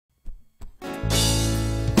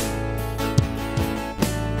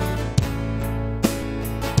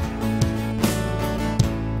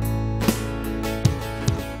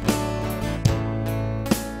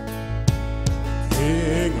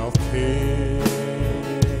King's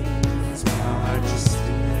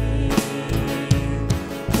majesty,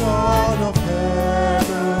 God of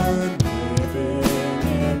heaven, living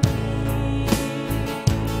in me,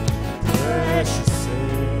 precious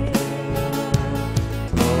Savior,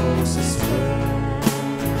 closest friend,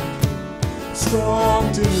 strong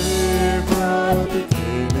deliverer,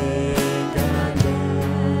 beginning and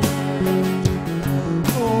end.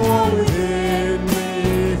 All within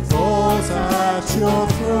me falls at your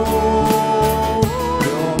throne,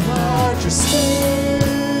 your majesty.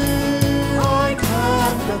 I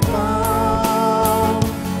can but bow,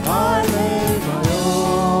 I lay my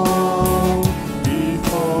own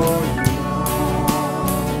before you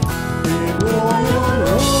now. In royal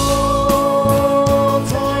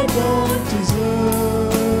robes I don't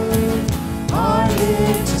deserve, I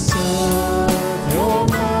live to serve your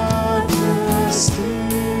majesty.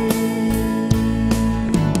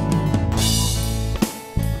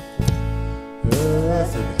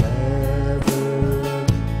 Earth and heaven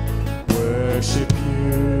worship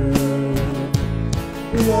you,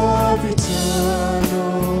 love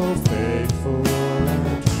eternal, faithful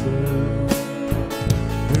and true,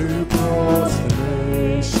 who brought the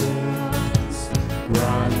nations,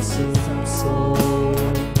 ransomed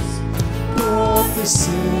souls, brought the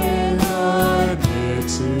sinner near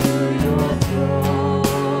to your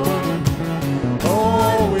throne.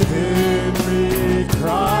 All within me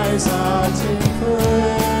cries out in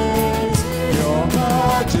praise, your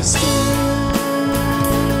majesty.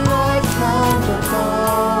 I can but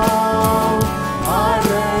bow, I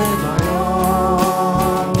lay my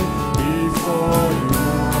own before you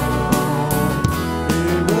now.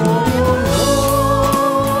 In royal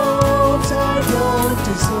robes I don't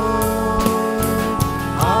deserve,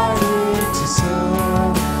 I live to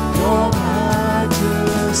serve your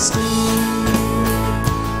majesty,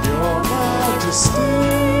 your majesty.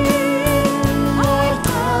 I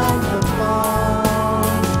can but bow,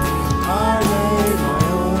 I lay my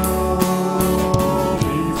own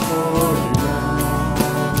before you now.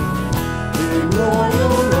 In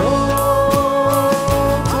royal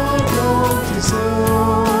robes I don't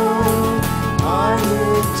deserve, I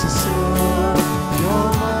live to serve your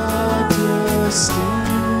majesty.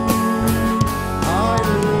 I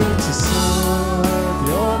live to serve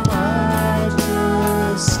your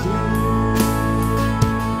majesty.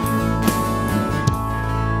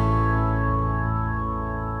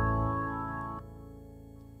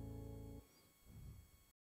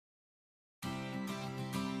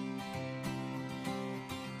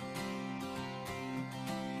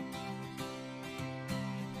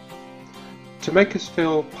 To make us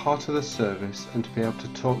feel part of the service and to be able to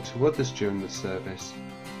talk to others during the service,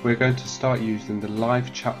 we're going to start using the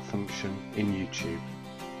live chat function in YouTube.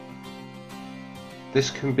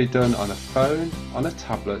 This can be done on a phone, on a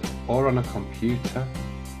tablet or on a computer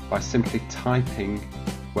by simply typing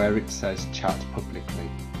where it says chat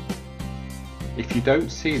publicly. If you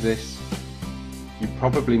don't see this, you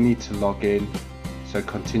probably need to log in, so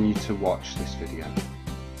continue to watch this video.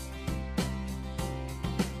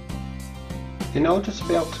 In order to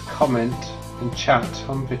be able to comment and chat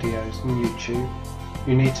on videos on YouTube,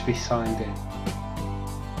 you need to be signed in.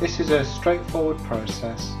 This is a straightforward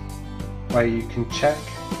process where you can check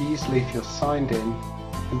easily if you're signed in,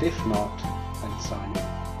 and if not, then sign in.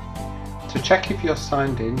 To check if you're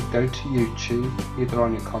signed in, go to YouTube, either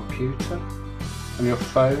on your computer, on your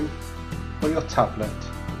phone or your tablet,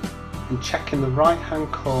 and check in the right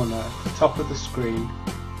hand corner at the top of the screen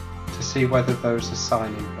to see whether there is a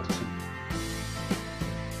sign in button.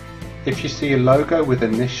 If you see a logo with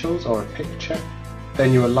initials or a picture,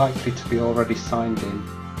 then you are likely to be already signed in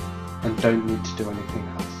and don't need to do anything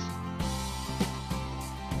else.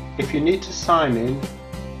 If you need to sign in,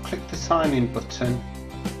 click the sign in button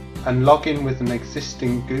and log in with an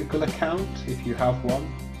existing Google account if you have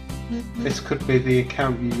one. This could be the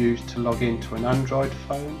account you use to log into an Android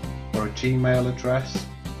phone or a Gmail address.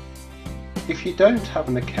 If you don't have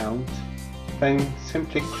an account, then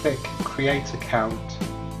simply click Create Account,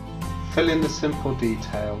 fill in the simple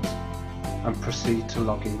details and proceed to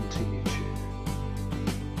log into YouTube.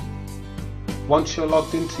 Once you're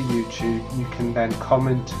logged into YouTube, you can then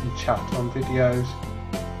comment and chat on videos,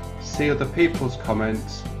 see other people's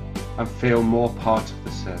comments and feel more part of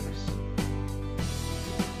the service.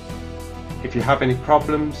 If you have any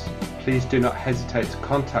problems, please do not hesitate to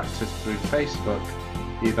contact us through Facebook,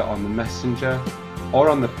 either on the Messenger or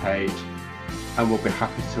on the page, and we'll be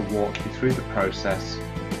happy to walk you through the process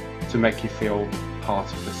to make you feel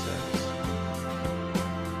part of the service.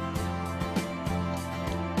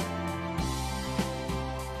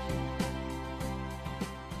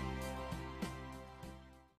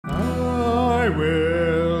 I I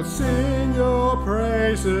will sing your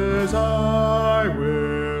praises, I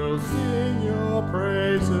will sing your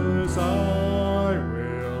praises, I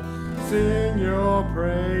will sing your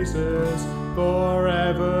praises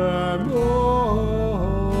forevermore.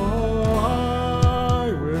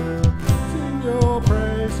 I will sing your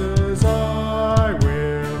praises, I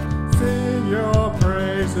will sing your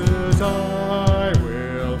praises, I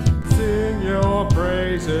will sing your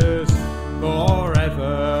praises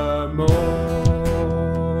forevermore.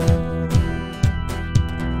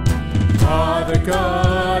 Father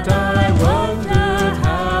God, I wondered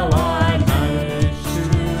how I managed to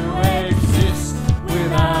exist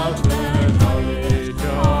without the knowledge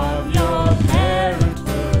of your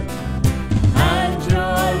parenthood and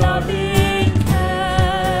your loving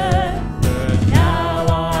care. But now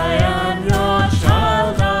I am your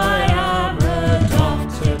child, I am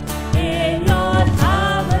adopted in your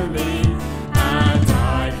family, and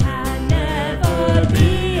I can never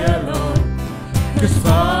be alone. 'Cause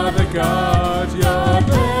Father God, you're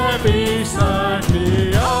there beside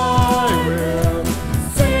me. I will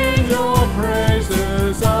sing your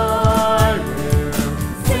praises, I will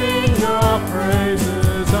sing your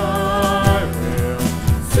praises, I will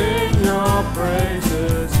sing your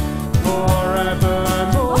praises forevermore.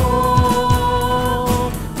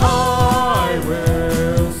 I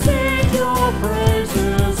will sing your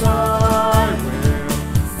praises, I will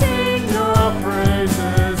sing your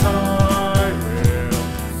praises, I will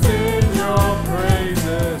sing your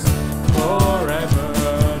praises forevermore.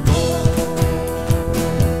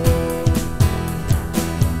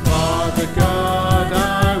 Father God,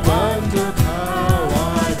 I wondered how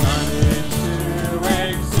I managed to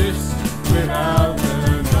exist without the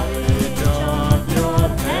knowledge of your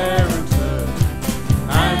parenthood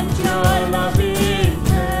and your loving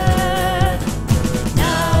care. But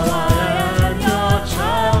now I am your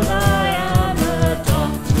child, I am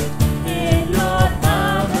adopted in your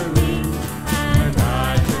family, and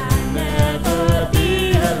I can never be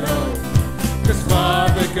alone. 'Cause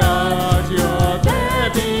Father God, you're there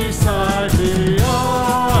beside me. I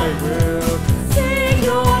will sing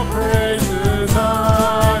your praises, I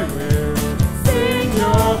will sing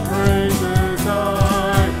your praises,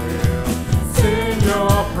 I will sing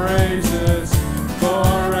your praises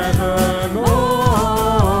forevermore.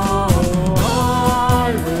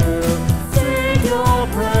 I will sing your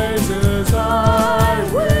praises, I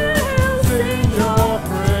will sing your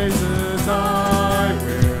praises, I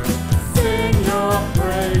will sing your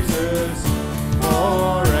praises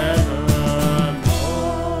forevermore.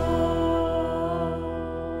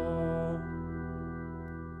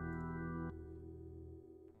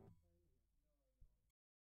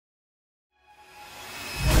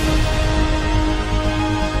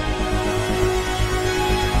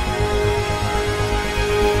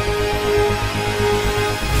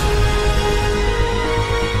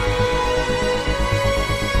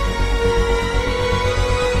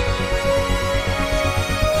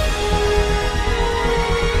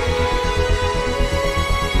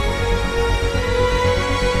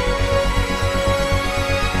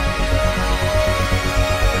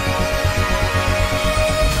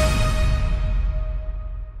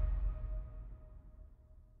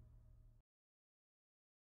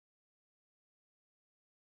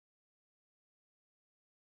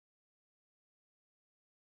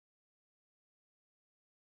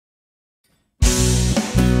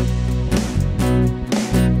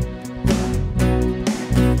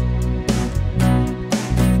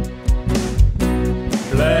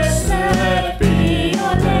 Blessed be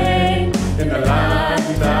your name in the land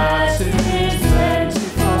that is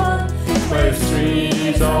plentiful, where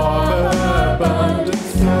streams of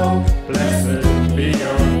abundance flow. Blessed be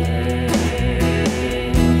your name.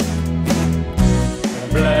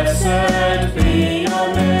 Blessed be your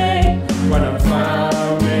name when I'm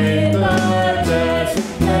found in the desert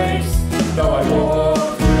place. Though I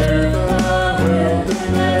walk through the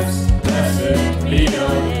wilderness, blessed be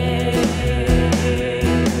your name.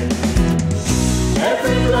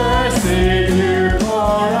 Every blessing you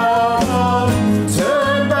pour out of,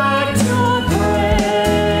 turn back to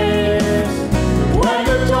praise. When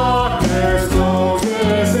the darkness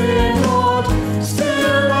closes in, Lord,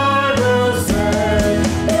 still I will say,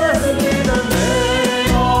 blessed be the name.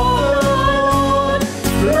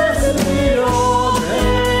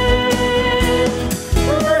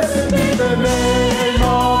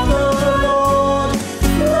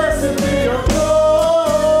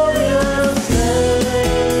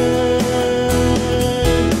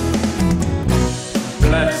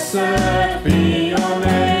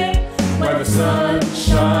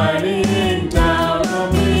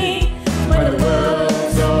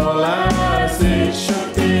 it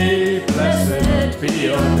should be. Blessed be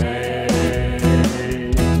your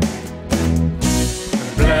name.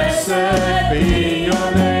 Blessed be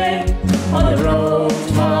your name. On the road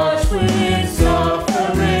march with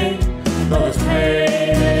suffering, though there's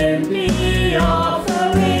pain in the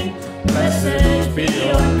offering. Blessed be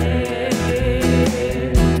your name.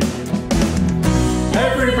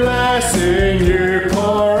 Every blessing you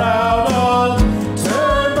pour out on,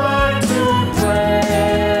 turn back to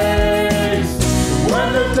praise. When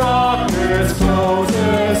the darkness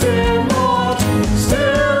closes in, Lord,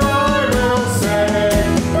 still I will say,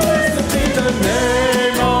 blessed be the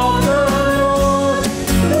name of the Lord.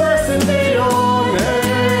 Blessed be your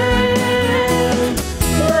name.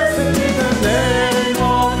 Blessed be the name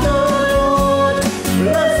of the Lord.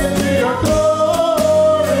 Blessed be your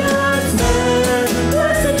glorious name.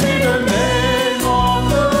 Blessed be the name of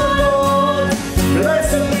the Lord.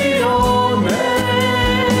 Blessed be your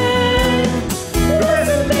name.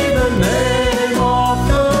 Blessed be the name of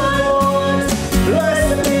the Lord.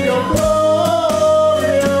 Blessed be your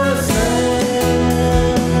glorious name.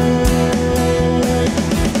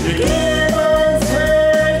 You give and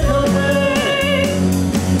take away.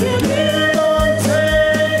 You give and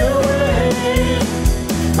take away.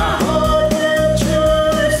 My heart will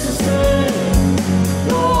choose to stay.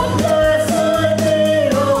 Lord, blessed be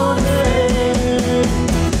your name.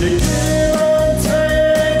 You give and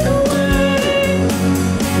take away.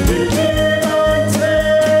 You give and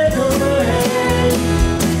take away.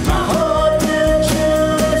 My heart will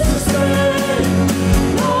choose to stay.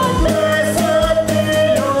 Lord, blessed be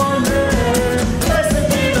your name. Blessed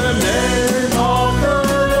be the name of the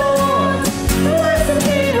Lord. Blessed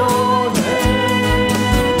be your name.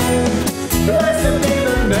 Blessed be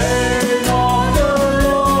the name of the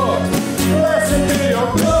Lord. Blessed be your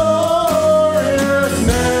glorious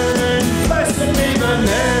name. Blessed be the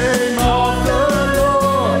name of the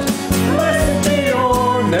Lord. Blessed be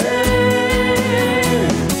your name.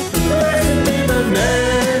 Blessed be the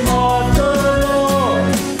name of the Lord.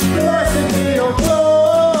 Blessed be your glorious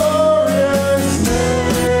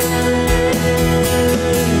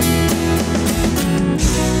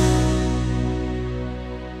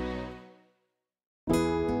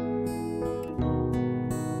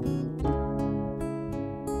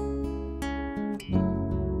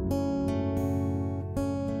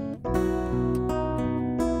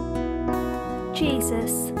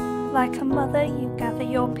Jesus, like a mother, you gather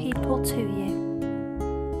your people to you.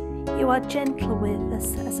 You are gentle with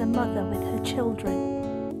us as a mother with her children.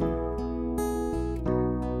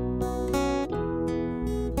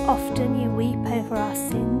 Often you weep over our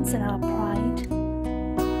sins and our pride.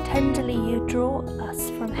 Tenderly you draw us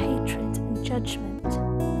from hatred and judgment.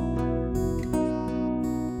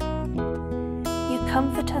 You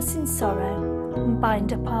comfort us in sorrow and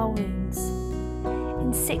bind up our wounds.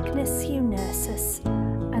 In sickness you nurse us,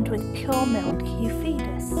 and with pure milk you feed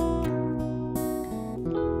us.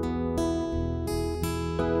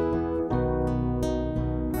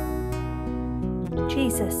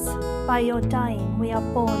 Jesus, by your dying we are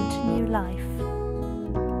born to new life.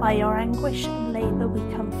 By your anguish and labour we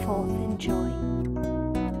come forth in joy.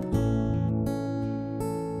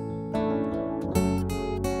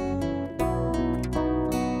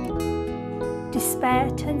 Despair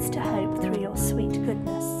turns to hope through your sweet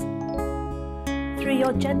goodness. Through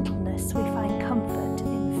your gentleness we find comfort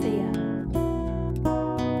in fear.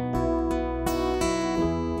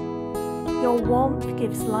 Your warmth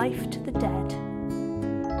gives life to the dead.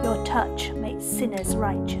 Your touch makes sinners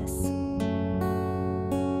righteous.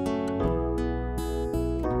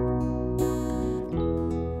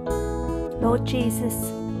 Lord Jesus,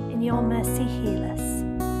 in your mercy heal us.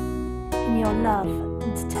 In your love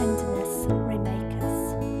and tenderness remake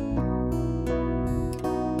us.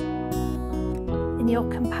 In your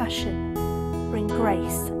compassion bring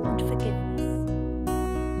grace and forgiveness.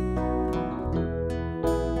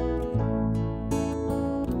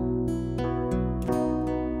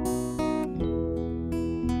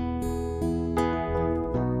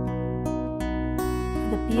 For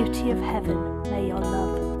the beauty of heaven may your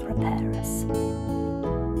love prepare us.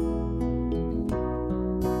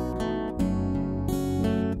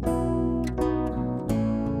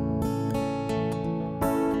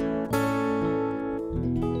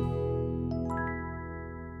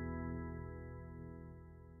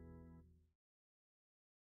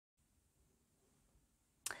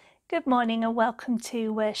 Good morning and welcome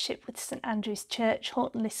to worship with St Andrew's Church,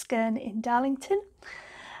 Haughton, Skerne in Darlington.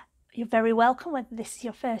 You're very welcome, whether this is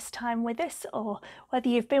your first time with us or whether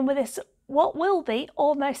you've been with us what will be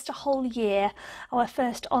almost a whole year. Our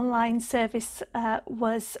first online service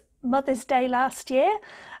was Mother's Day last year,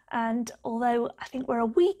 And although I think we're a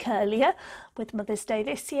week earlier with Mother's Day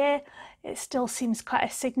this year, it still seems quite a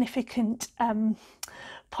significant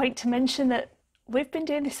point to mention that we've been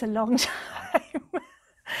doing this a long time.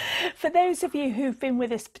 For those of you who've been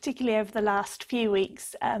with us, particularly over the last few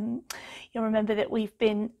weeks, you'll remember that we've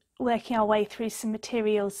been working our way through some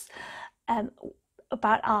materials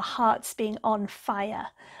about our hearts being on fire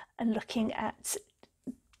and looking at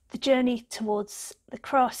the journey towards the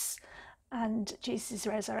cross and Jesus'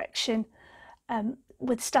 resurrection,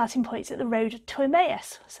 with starting points at the road to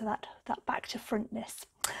Emmaus, so that back to frontness.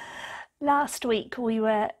 Last week we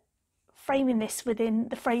were framing this within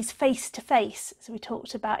the phrase face to face, so we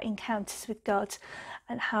talked about encounters with God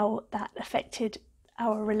and how that affected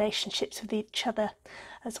our relationships with each other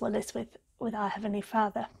as well as with our Heavenly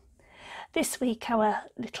Father. This week our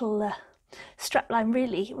little strapline,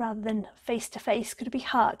 really, rather than face to face, could be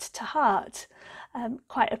heart to heart.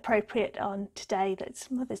 Quite appropriate on today,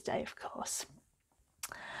 that's Mother's Day, of course.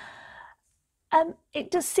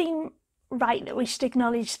 It does seem right that we should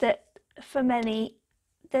acknowledge that for many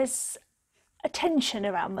there's a tension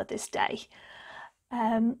around Mother's Day.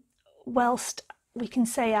 Whilst we can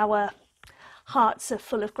say our hearts are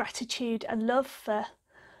full of gratitude and love for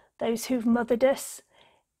those who've mothered us,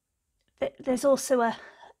 there's also a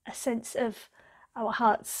sense of our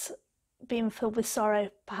hearts being filled with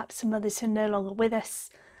sorrow, perhaps for mothers who are no longer with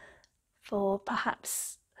us, for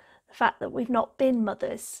perhaps the fact that we've not been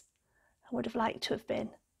mothers and would have liked to have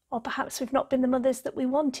been, or perhaps we've not been the mothers that we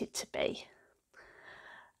wanted to be.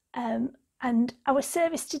 And our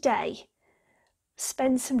service today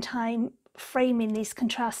spends some time framing these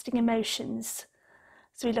contrasting emotions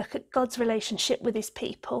as we look at God's relationship with his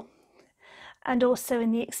people, and also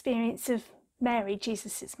in the experience of Mary,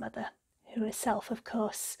 Jesus' mother, who herself, of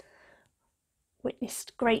course,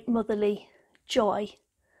 witnessed great motherly joy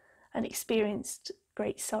and experienced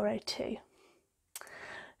great sorrow too.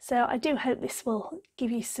 So I do hope this will give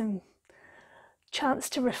you some chance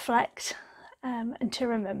to reflect and to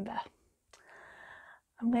remember.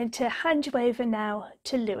 I'm going to hand you over now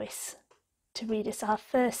to Lewis to read us our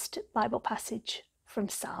first Bible passage from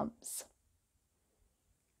Psalms.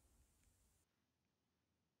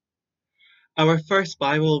 Our first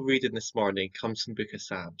Bible reading this morning comes from the Book of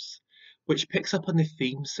Psalms, which picks up on the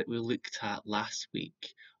themes that we looked at last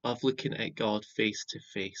week of looking at God face to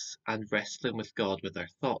face and wrestling with God with our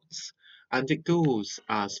thoughts. And it goes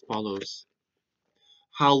as follows.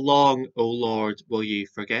 How long, O Lord, will you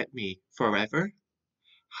forget me? Forever?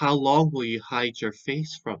 How long will you hide your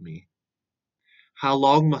face from me? How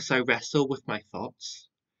long must I wrestle with my thoughts,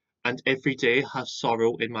 and every day have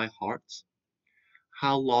sorrow in my heart?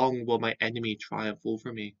 How long will my enemy triumph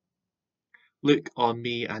over me? Look on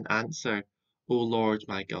me and answer, O Lord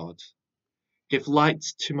my God. Give light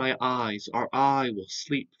to my eyes, or I will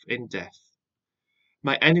sleep in death.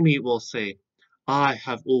 My enemy will say, I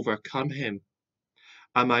have overcome him,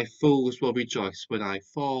 and my foes will rejoice when I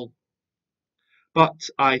fall. But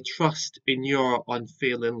I trust in your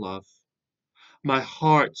unfailing love. My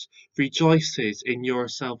heart rejoices in your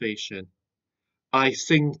salvation. I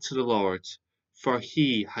sing to the Lord, for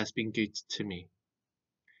he has been good to me.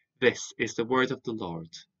 This is the word of the Lord.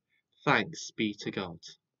 Thanks be to God.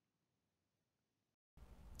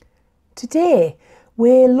 Today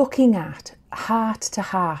we're looking at heart to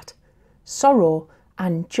heart, sorrow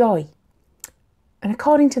and joy. And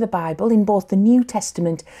according to the Bible, in both the New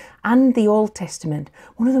Testament and the Old Testament,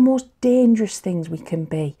 one of the most dangerous things we can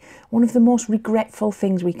be, one of the most regretful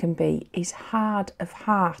things we can be, is hard of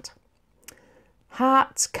heart.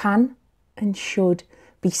 Hearts can and should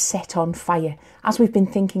be set on fire, as we've been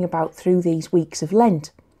thinking about through these weeks of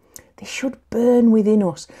Lent. They should burn within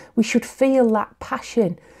us. We should feel that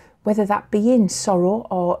passion, whether that be in sorrow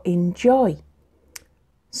or in joy.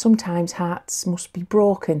 Sometimes hearts must be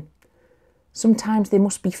broken. Sometimes they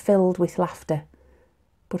must be filled with laughter.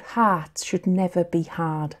 But hearts should never be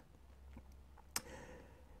hard.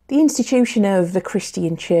 The institution of the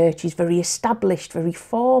Christian Church is very established, very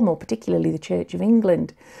formal, particularly the Church of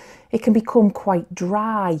England. It can become quite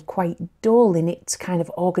dry, quite dull in its kind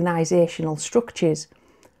of organisational structures.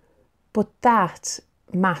 But that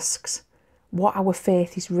masks what our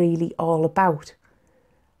faith is really all about.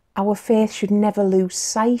 Our faith should never lose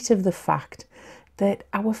sight of the fact that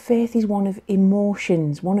our faith is one of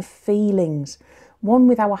emotions, one of feelings, one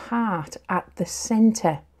with our heart at the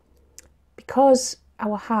centre. Because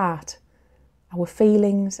our heart, our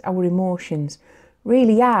feelings, our emotions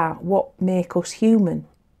really are what make us human.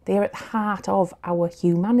 They are at the heart of our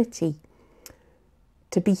humanity.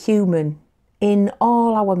 To be human in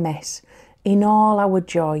all our mess, in all our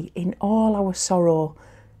joy, in all our sorrow,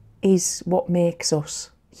 is what makes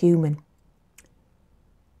us human.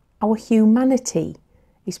 Our humanity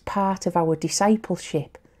is part of our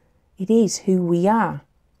discipleship. It is who we are.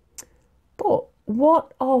 But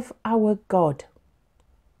what of our God?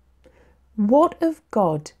 What of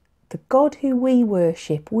God, the God who we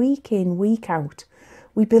worship week in, week out?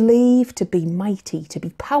 We believe to be mighty, to be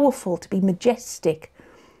powerful, to be majestic.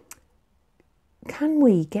 Can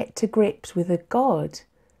we get to grips with a God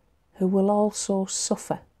who will also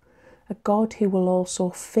suffer? A God who will also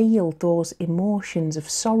feel those emotions of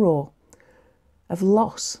sorrow, of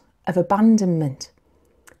loss, of abandonment.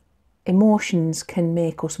 Emotions can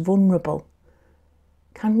make us vulnerable.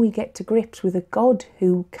 Can we get to grips with a God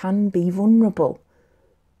who can be vulnerable?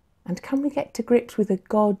 And can we get to grips with a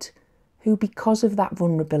God who, because of that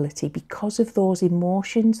vulnerability, because of those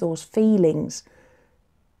emotions, those feelings,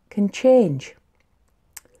 can change?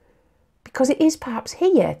 Because it is perhaps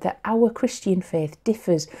here that our Christian faith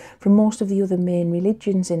differs from most of the other main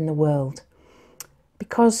religions in the world.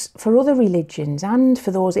 Because for other religions and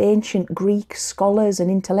for those ancient Greek scholars and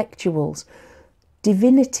intellectuals,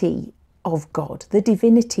 divinity of God, the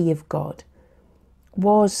divinity of God,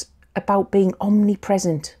 was about being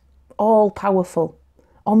omnipresent, all-powerful,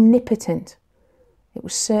 omnipotent. It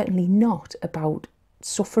was certainly not about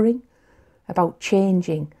suffering, about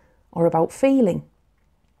changing, or about feeling.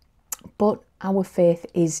 But our faith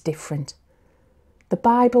is different. The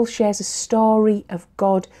Bible shares a story of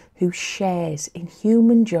God who shares in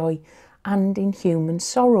human joy and in human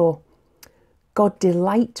sorrow. God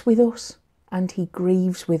delights with us and he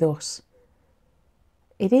grieves with us.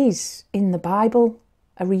 It is, in the Bible,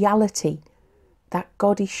 a reality that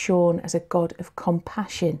God is shown as a God of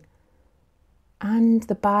compassion. And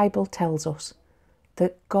the Bible tells us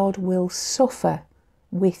that God will suffer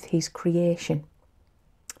with his creation.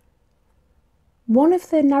 One of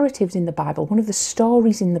the narratives in the Bible, one of the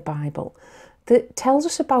stories in the Bible that tells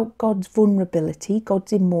us about God's vulnerability,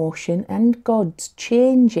 God's emotion and God's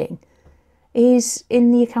changing is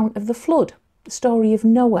in the account of the flood, the story of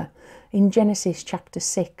Noah in Genesis chapter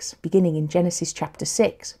 6, beginning in Genesis chapter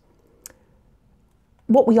 6.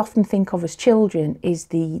 What we often think of as children is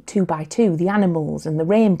the 2x2, the animals and the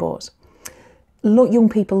rainbows. Young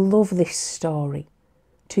people love this story,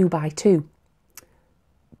 2x2.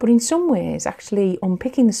 But in some ways, actually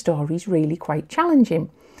unpicking the story is really quite challenging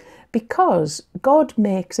because God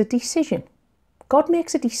makes a decision. God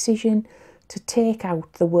makes a decision to take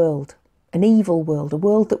out the world, an evil world, a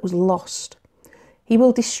world that was lost. He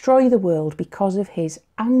will destroy the world because of his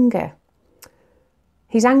anger.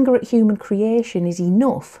 His anger at human creation is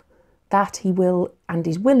enough that he will and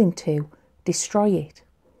is willing to destroy it.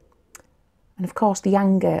 And of course, the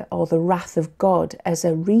anger or the wrath of God as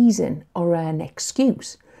a reason or an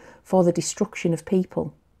excuse for the destruction of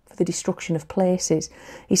people, for the destruction of places,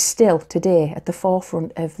 is still today at the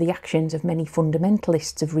forefront of the actions of many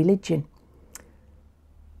fundamentalists of religion.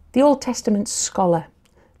 The Old Testament scholar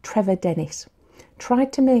Trevor Dennis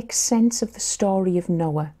tried to make sense of the story of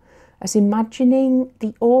Noah as imagining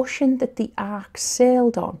the ocean that the ark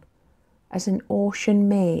sailed on as an ocean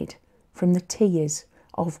made from the tears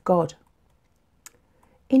of God.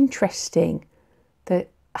 Interesting that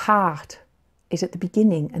heart is at the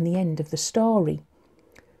beginning and the end of the story.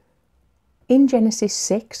 In Genesis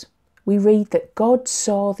 6, we read that God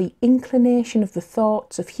saw the inclination of the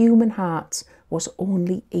thoughts of human hearts was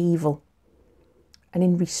only evil. And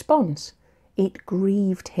in response, it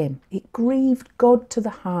grieved him. It grieved God to the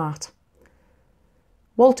heart.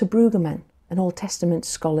 Walter Brueggemann, an Old Testament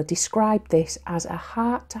scholar, described this as a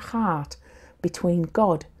heart-to-heart between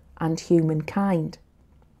God and humankind.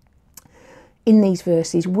 In these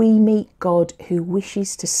verses, we meet God who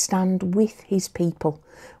wishes to stand with his people,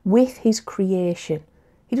 with his creation.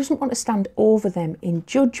 He doesn't want to stand over them in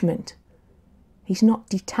judgment. He's not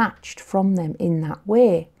detached from them in that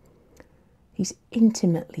way. He's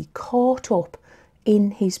intimately caught up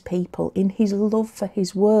in his people, in his love for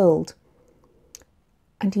his world.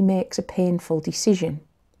 And he makes a painful decision.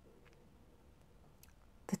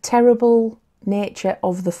 The terrible nature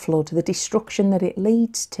of the flood, the destruction that it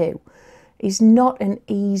leads to, is not an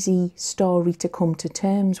easy story to come to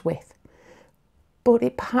terms with. But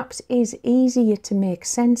it perhaps is easier to make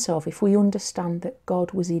sense of if we understand that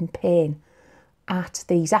God was in pain at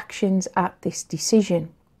these actions, at this decision.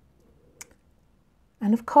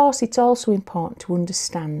 And of course, it's also important to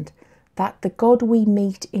understand that the God we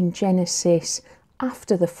meet in Genesis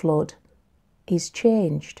after the flood is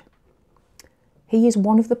changed. He is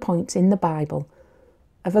one of the points in the Bible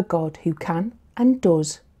of a God who can and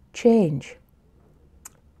does change.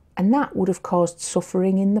 And that would have caused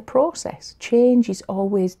suffering in the process. Change is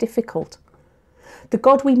always difficult. The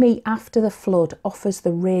God we meet after the flood offers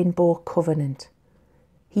the rainbow covenant.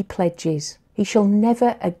 He pledges he shall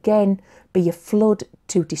never again be a flood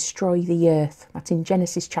to destroy the earth. That's in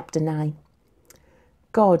Genesis chapter 9.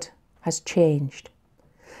 God has changed.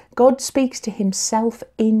 God speaks to himself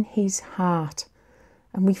in his heart,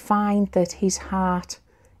 and we find that his heart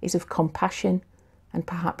is of compassion and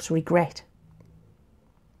perhaps regret.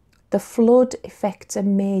 The flood effects a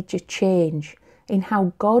major change in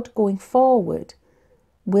how God going forward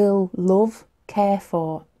will love, care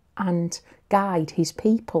for and guide his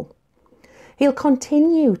people. He'll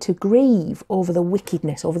continue to grieve over the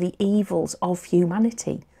wickedness, over the evils of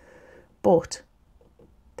humanity, but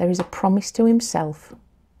there is a promise to himself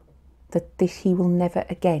that he will never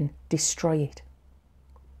again destroy it.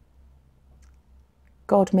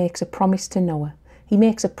 God makes a promise to Noah. He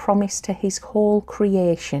makes a promise to his whole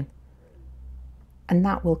creation, and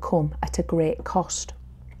that will come at a great cost.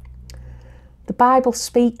 The Bible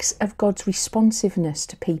speaks of God's responsiveness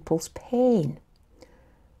to people's pain.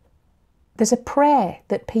 There's a prayer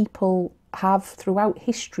that people have throughout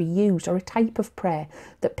history used, or a type of prayer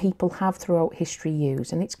that people have throughout history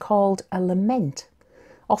used, and it's called a lament,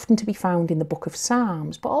 often to be found in the book of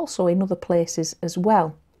Psalms, but also in other places as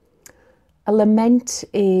well. A lament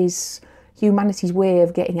is humanity's way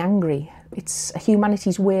of getting angry. It's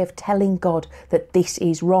humanity's way of telling God that this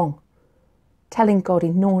is wrong, telling God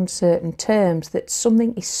in no uncertain terms that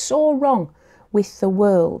something is so wrong with the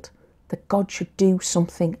world that God should do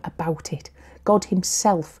something about it. God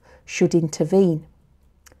himself should intervene.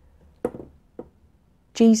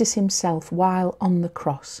 Jesus himself, while on the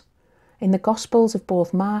cross, in the Gospels of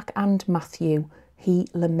both Mark and Matthew, he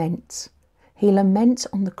laments. He laments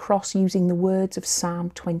on the cross using the words of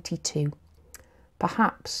Psalm 22,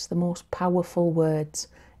 perhaps the most powerful words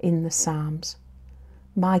in the Psalms.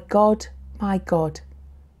 My God,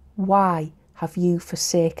 why have you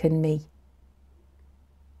forsaken me?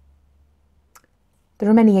 There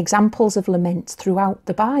are many examples of laments throughout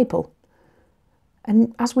the Bible.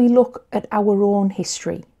 And as we look at our own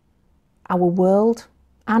history, our world,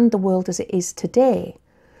 and the world as it is today,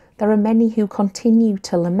 there are many who continue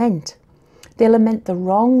to lament. They lament the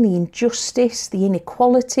wrong, the injustice, the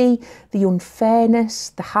inequality, the unfairness,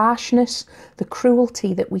 the harshness, the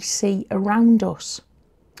cruelty that we see around us.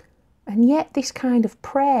 And yet this kind of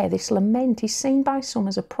prayer, this lament, is seen by some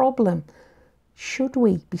as a problem. Should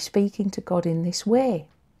we be speaking to God in this way?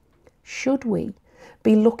 Should we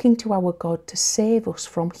be looking to our God to save us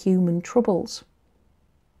from human troubles?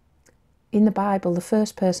 In the Bible, the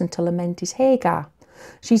first person to lament is Hagar.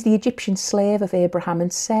 She's the Egyptian slave of Abraham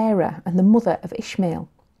and Sarah and the mother of Ishmael.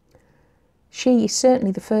 She is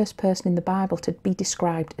certainly the first person in the Bible to be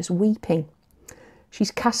described as weeping. She's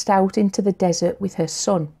cast out into the desert with her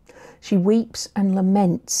son. She weeps and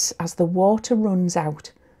laments as the water runs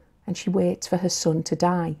out, and she waits for her son to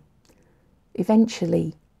die.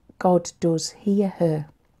 Eventually, God does hear her.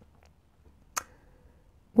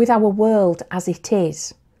 With our world as it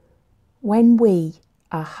is, when we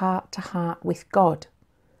are heart to heart with God,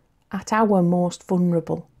 at our most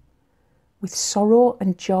vulnerable, with sorrow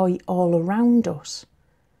and joy all around us,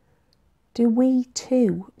 do we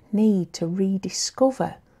too need to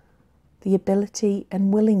rediscover the ability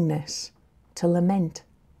and willingness to lament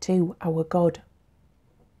to our God?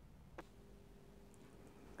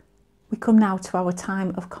 We come now to our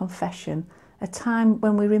time of confession, a time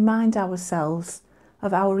when we remind ourselves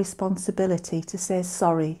of our responsibility to say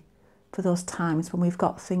sorry for those times when we've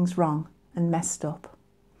got things wrong and messed up.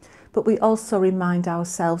 But we also remind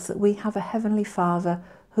ourselves that we have a Heavenly Father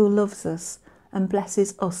who loves us and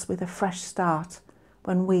blesses us with a fresh start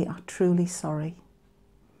when we are truly sorry.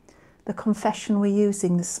 The confession we're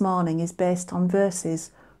using this morning is based on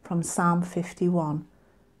verses from Psalm 51.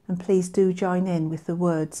 And please do join in with the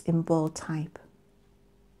words in bold type.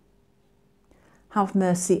 Have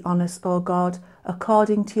mercy on us, O God,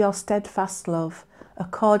 according to your steadfast love,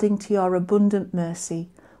 according to your abundant mercy,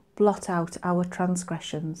 blot out our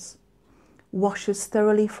transgressions. Wash us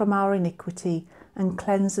thoroughly from our iniquity and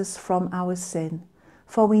cleanse us from our sin.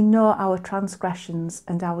 For we know our transgressions,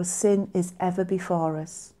 and our sin is ever before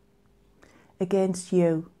us. Against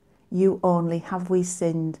you, you only, have we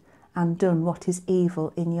sinned and done what is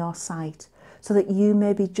evil in your sight, so that you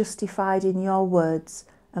may be justified in your words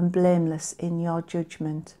and blameless in your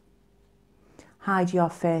judgment. Hide your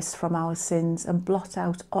face from our sins and blot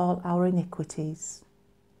out all our iniquities.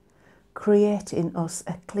 Create in us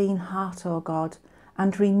a clean heart, O God,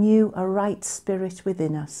 and renew a right spirit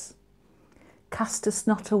within us. Cast us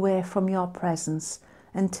not away from your presence,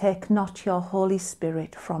 and take not your Holy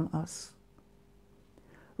Spirit from us.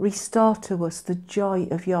 Restore to us the joy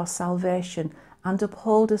of your salvation and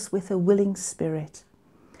uphold us with a willing spirit.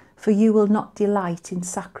 For you will not delight in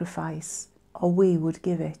sacrifice, or we would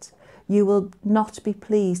give it. You will not be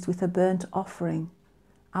pleased with a burnt offering.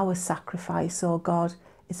 Our sacrifice, O God,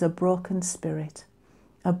 is a broken spirit.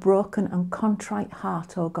 A broken and contrite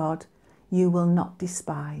heart, O God, you will not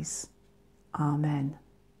despise. Amen.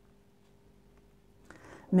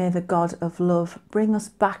 May the God of love bring us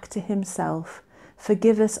back to himself,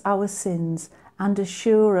 forgive us our sins, and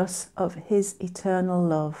assure us of his eternal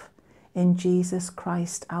love. In Jesus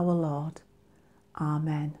Christ our Lord.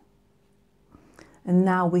 Amen. And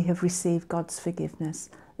now we have received God's forgiveness.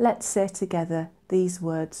 Let's say together these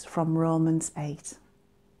words from Romans 8.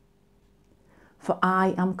 For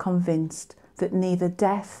I am convinced that neither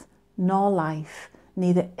death nor life,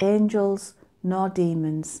 neither angels nor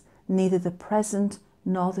demons, neither the present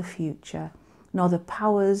nor the future, nor the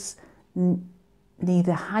powers,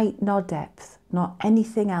 neither height nor depth, nor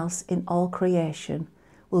anything else in all creation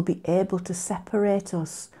will be able to separate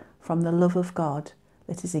us from the love of God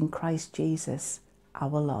that is in Christ Jesus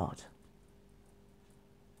our Lord.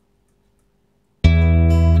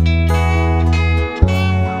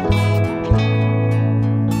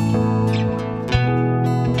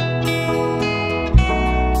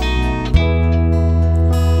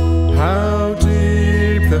 How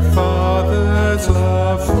deep the Father's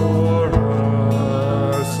love for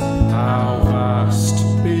us, how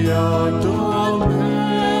vast beyond all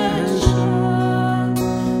measure,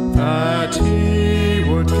 that he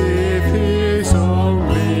would give his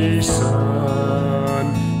only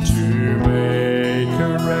Son to make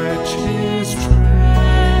a wretch his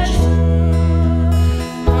treasure.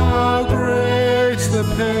 How great the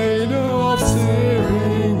pain of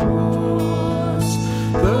searing loss,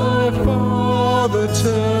 the Father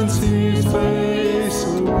turns his face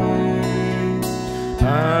away,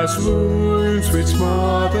 as wounds which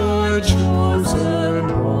mar the chosen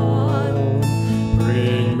one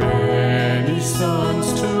bring many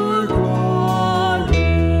sons to glory.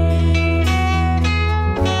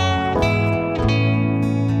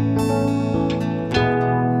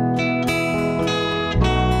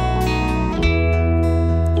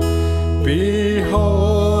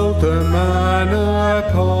 Behold the man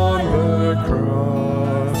upon the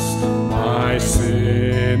cross, my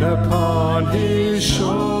sin upon his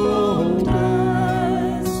shoulders.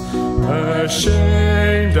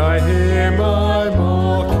 Ashamed I hear my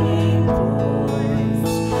mocking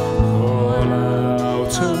voice call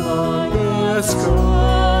out among the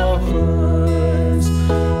scoffers.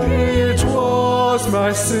 It was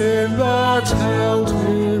my sin that held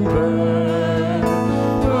him there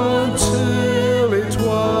until it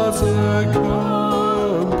was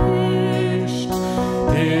accomplished.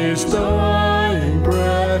 His dying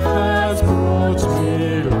breath has brought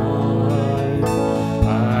me life.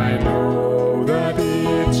 I know that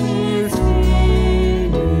it is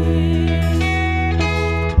finished.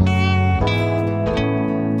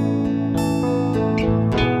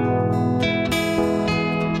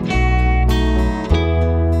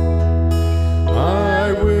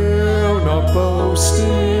 I will not boast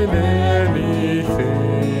in anything,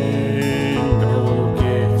 no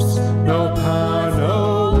gifts, no power,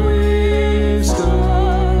 no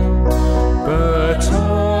wisdom, but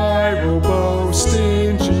I will boast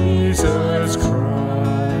in Jesus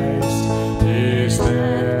Christ, his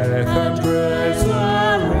death and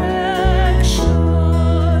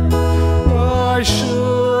resurrection. Why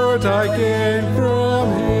should I gain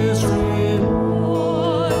from his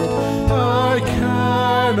reward? I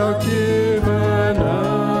cannot give an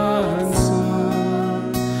answer,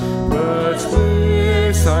 but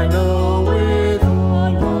this I know with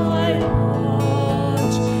all my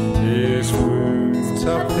heart, his wounds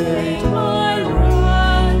have paid my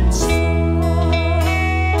ransom.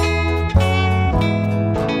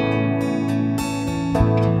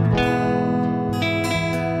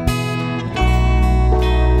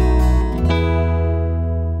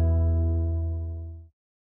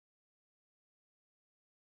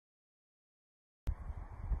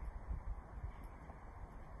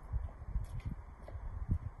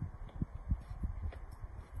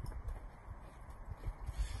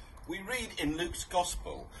 We read in Luke's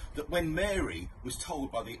Gospel that when Mary was told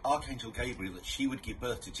by the Archangel Gabriel that she would give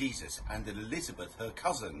birth to Jesus and that Elizabeth, her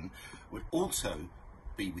cousin, would also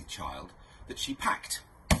be with child, that she packed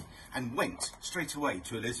and went straight away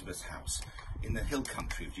to Elizabeth's house in the hill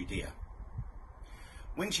country of Judea.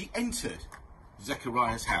 When she entered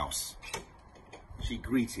Zechariah's house, she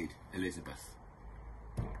greeted Elizabeth.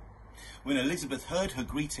 When Elizabeth heard her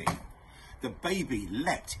greeting, The baby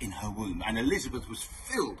leapt in her womb, and Elizabeth was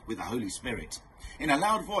filled with the Holy Spirit. In a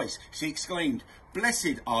loud voice, she exclaimed,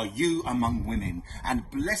 "Blessed are you among women, and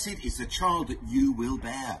blessed is the child that you will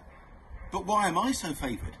bear. But why am I so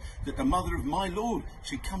favoured that the mother of my Lord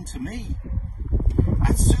should come to me?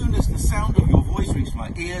 As soon as the sound of your voice reached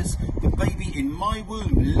my ears, the baby in my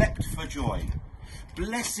womb leapt for joy.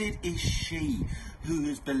 Blessed is she who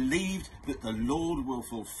has believed that the Lord will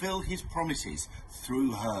fulfil his promises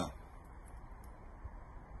through her."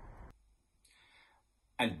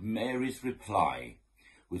 And Mary's reply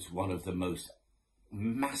was one of the most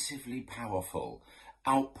massively powerful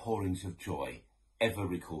outpourings of joy ever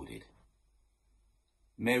recorded.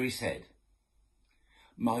 Mary said,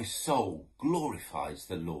 "My soul glorifies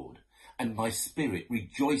the Lord, and my spirit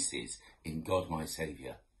rejoices in God my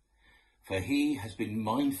Saviour, for he has been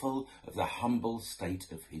mindful of the humble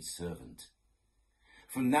state of his servant.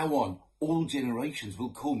 From now on, all generations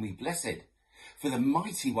will call me blessed, for the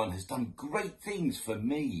Mighty One has done great things for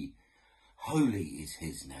me. Holy is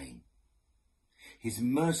his name. His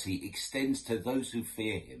mercy extends to those who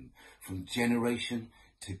fear him from generation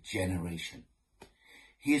to generation.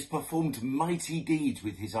 He has performed mighty deeds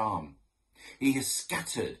with his arm. He has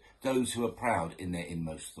scattered those who are proud in their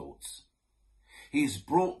inmost thoughts. He has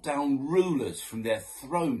brought down rulers from their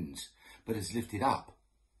thrones, but has lifted up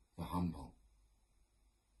the humble.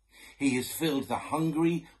 He has filled the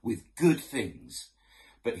hungry with good things,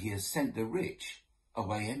 but he has sent the rich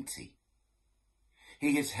away empty.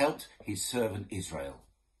 He has helped his servant Israel,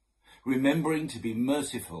 remembering to be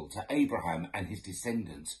merciful to Abraham and his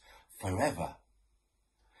descendants forever,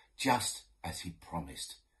 just as he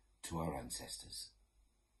promised to our ancestors."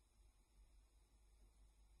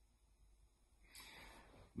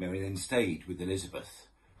 Mary then stayed with Elizabeth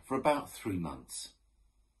for about 3 months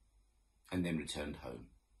and then returned home.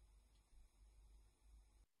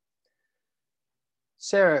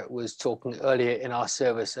 Sarah was talking earlier in our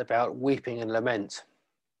service about weeping and lament.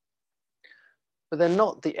 But they're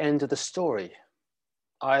not the end of the story,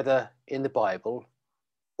 either in the Bible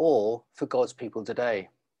or for God's people today.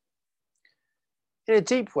 In a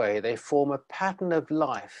deep way, they form a pattern of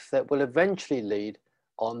life that will eventually lead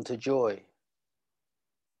on to joy.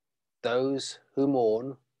 Those who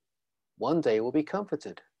mourn one day will be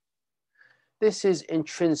comforted. This is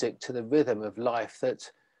intrinsic to the rhythm of life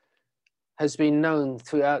that has been known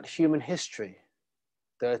throughout human history.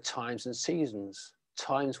 There are times and seasons,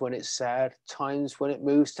 times when it's sad, times when it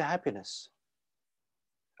moves to happiness.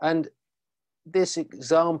 And this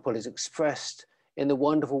example is expressed in the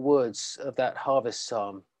wonderful words of that harvest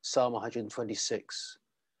psalm, Psalm 126.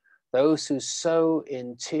 "Those who sow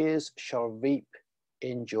in tears shall reap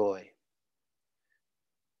in joy."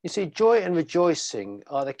 You see, joy and rejoicing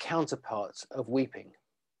are the counterparts of weeping.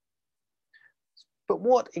 But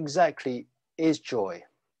what exactly is joy?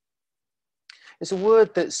 It's a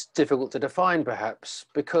word that's difficult to define, perhaps,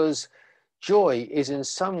 because joy is in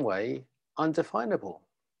some way undefinable.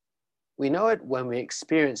 We know it when we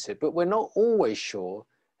experience it, but we're not always sure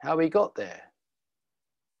how we got there.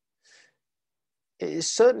 It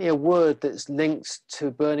is certainly a word that's linked to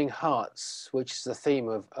burning hearts, which is the theme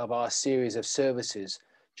of our series of services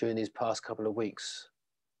during these past couple of weeks.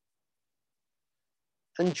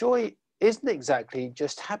 And joy isn't exactly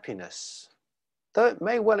just happiness, though it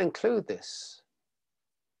may well include this.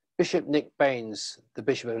 Bishop Nick Baines, the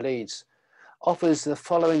Bishop of Leeds, offers the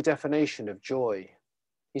following definition of joy.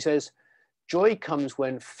 He says, "Joy comes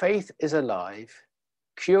when faith is alive,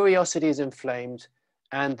 curiosity is inflamed,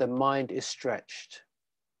 and the mind is stretched."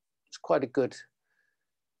 It's quite a good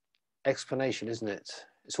explanation, isn't it?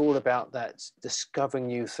 It's all about that discovering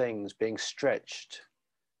new things, being stretched,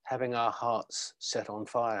 having our hearts set on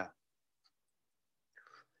fire.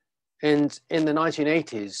 And in the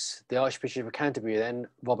 1980s, the Archbishop of Canterbury, then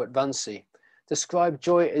Robert Runcie, described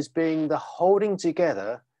joy as being the holding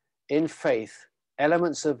together in faith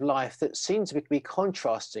elements of life that seem to be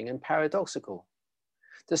contrasting and paradoxical,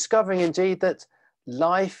 discovering indeed that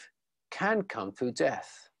life can come through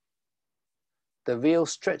death, the real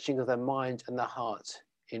stretching of the mind and the heart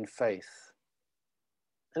in faith.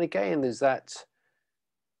 And again, there's that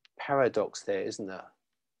paradox there, isn't there?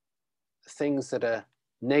 Things that are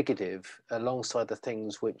negative alongside the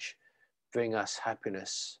things which bring us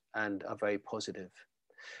happiness and are very positive.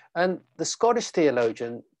 And the Scottish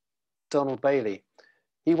theologian Donald Bailey,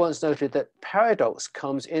 he once noted that paradox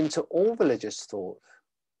comes into all religious thought.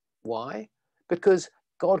 Why? Because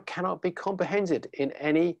God cannot be comprehended in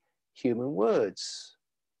any human words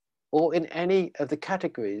or in any of the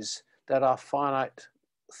categories that our finite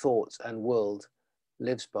thought and world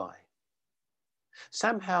lives by.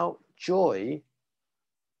 Somehow joy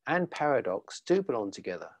and paradox do belong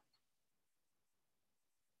together.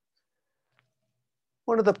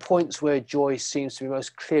 One of the points where joy seems to be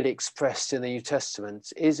most clearly expressed in the New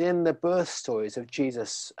Testament is in the birth stories of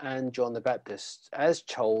Jesus and John the Baptist, as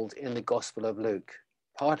told in the Gospel of Luke,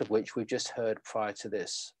 part of which we've just heard prior to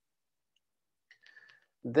this.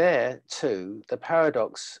 There, too, the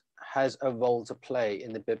paradox has a role to play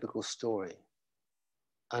in the biblical story.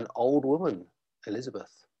 An old woman,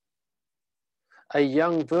 Elizabeth, a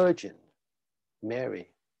young virgin, Mary,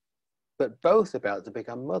 but both about to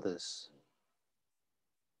become mothers.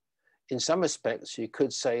 In some respects, you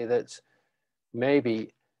could say that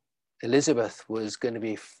maybe Elizabeth was going to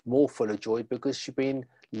be more full of joy because she'd been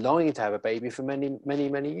longing to have a baby for many, many,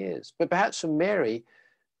 many years. But perhaps for Mary,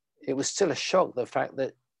 it was still a shock, the fact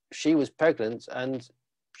that she was pregnant and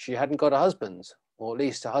she hadn't got a husband, or at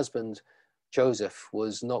least her husband, Joseph,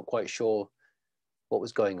 was not quite sure what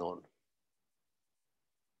was going on.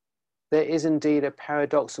 There is indeed a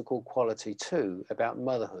paradoxical quality too about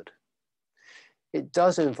motherhood. It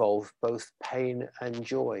does involve both pain and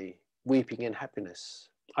joy, weeping and happiness.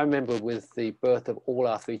 I remember with the birth of all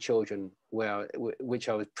our three children, which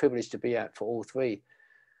I was privileged to be at for all three,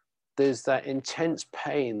 there's that intense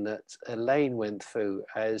pain that Elaine went through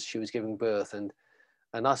as she was giving birth, and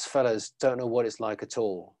us fellas don't know what it's like at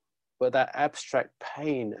all. But that abstract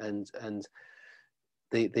pain and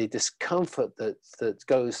the discomfort that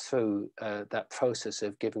goes through that process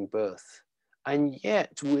of giving birth. And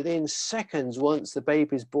yet within seconds, once the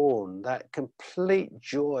baby's born, that complete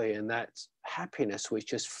joy and that happiness which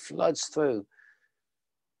just floods through.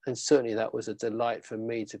 And certainly that was a delight for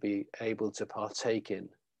me to be able to partake in.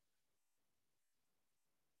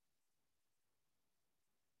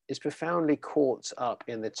 It's profoundly caught up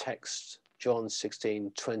in the text, John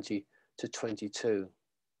 16:20 to 22.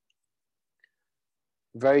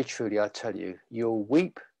 Very truly, I tell you, you'll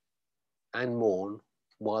weep and mourn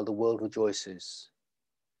while the world rejoices.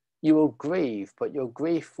 You will grieve, but your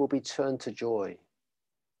grief will be turned to joy.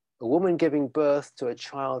 A woman giving birth to a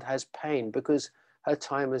child has pain because her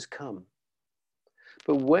time has come.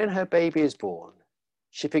 But when her baby is born,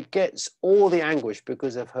 she forgets all the anguish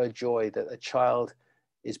because of her joy that a child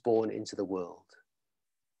is born into the world.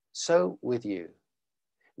 So with you,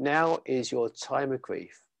 now is your time of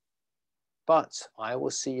grief, but I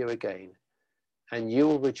will see you again, and you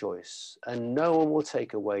will rejoice, and no one will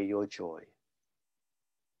take away your joy.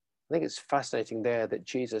 I think it's fascinating there that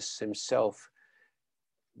Jesus himself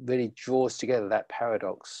really draws together that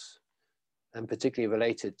paradox, and particularly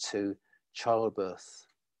related to childbirth.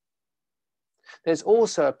 There's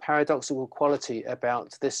also a paradoxical quality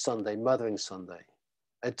about this Sunday, Mothering Sunday,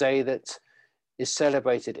 a day that is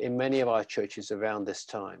celebrated in many of our churches around this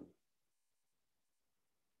time.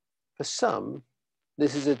 For some,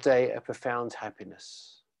 this is a day of profound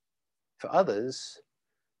happiness. For others,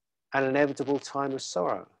 an inevitable time of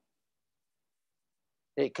sorrow.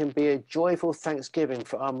 It can be a joyful thanksgiving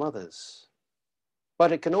for our mothers,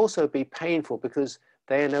 but it can also be painful because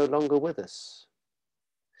they are no longer with us.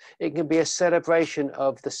 It can be a celebration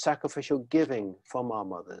of the sacrificial giving from our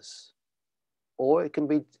mothers, or it can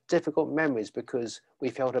be difficult memories because we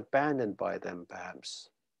felt abandoned by them, perhaps.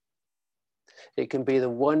 It can be the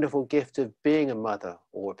wonderful gift of being a mother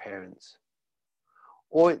or a parent,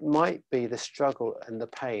 or it might be the struggle and the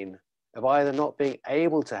pain of either not being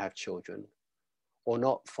able to have children or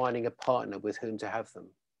not finding a partner with whom to have them.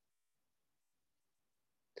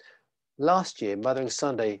 Last year, Mothering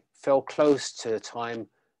Sunday fell close to the time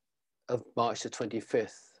of March the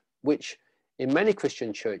 25th, which in many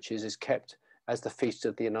Christian churches is kept as the Feast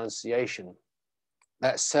of the Annunciation,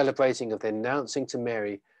 that celebrating of the announcing to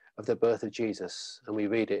Mary of the birth of Jesus. And we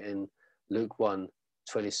read it in Luke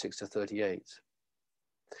 1:26 to 38.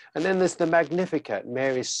 And then there's the Magnificat,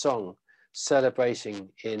 Mary's song,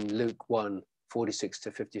 celebrating in Luke 1:46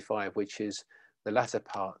 to 55, which is the latter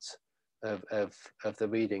part of the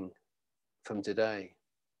reading from today.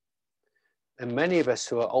 And many of us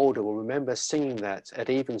who are older will remember singing that at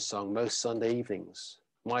evensong most Sunday evenings.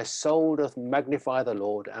 My soul doth magnify the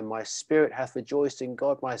Lord, and my spirit hath rejoiced in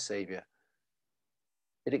God my Saviour.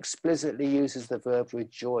 It explicitly uses the verb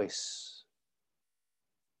rejoice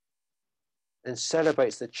and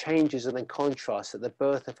celebrates the changes and the contrasts that the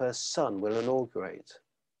birth of her son will inaugurate.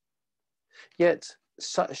 Yet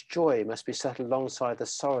such joy must be set alongside the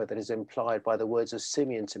sorrow that is implied by the words of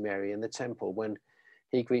Simeon to Mary in the temple when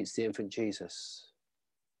he greets the infant Jesus.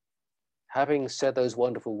 Having said those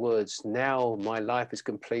wonderful words, now my life is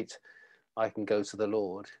complete, I can go to the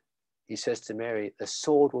Lord. He says to Mary, the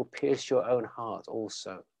sword will pierce your own heart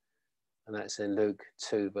also. And that's in Luke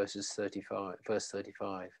 2, verse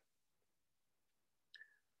 35.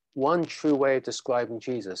 One true way of describing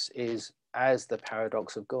Jesus is as the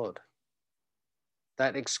paradox of God.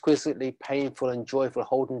 That exquisitely painful and joyful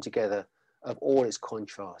holding together of all its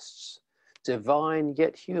contrasts, divine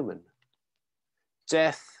yet human,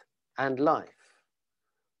 death and life,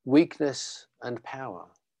 weakness and power,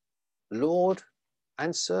 Lord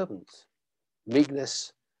and servant,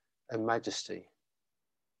 meekness and majesty.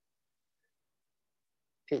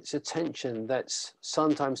 It's a tension that's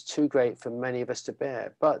sometimes too great for many of us to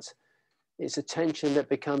bear, but it's a tension that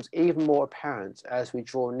becomes even more apparent as we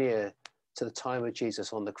draw near to the time of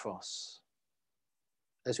Jesus on the cross.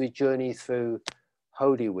 As we journey through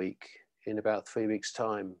Holy Week in about 3 weeks'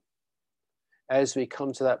 time, as we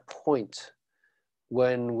come to that point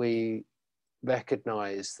when we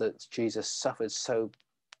recognize that Jesus suffered so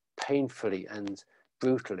painfully and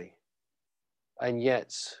brutally, and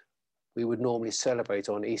yet we would normally celebrate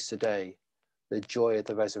on Easter Day the joy of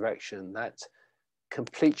the resurrection, that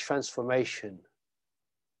complete transformation,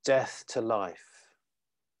 death to life,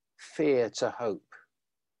 fear to hope.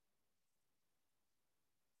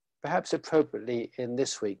 Perhaps appropriately in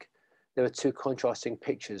this week, there are two contrasting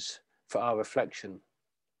pictures for our reflection.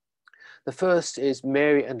 The first is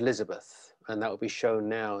Mary and Elizabeth, and that will be shown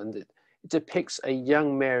now, and it depicts a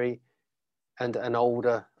young Mary and an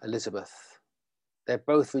older Elizabeth. They're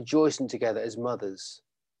both rejoicing together as mothers,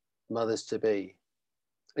 mothers to be.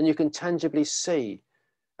 And you can tangibly see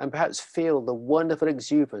and perhaps feel the wonderful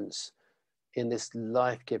exuberance in this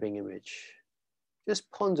life-giving image. Just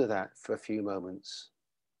ponder that for a few moments.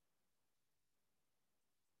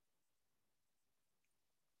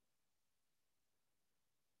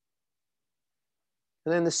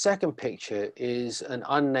 And then the second picture is an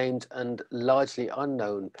unnamed and largely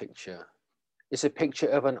unknown picture. It's a picture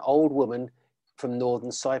of an old woman from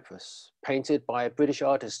northern Cyprus, painted by a British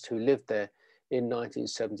artist who lived there in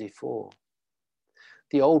 1974.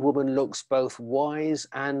 The old woman looks both wise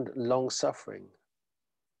and long-suffering.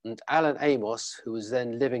 And Alan Amos, who was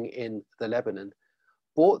then living in the Lebanon,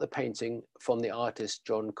 bought the painting from the artist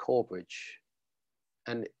John Corbridge.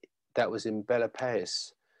 And that was in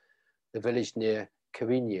Belapais, the village near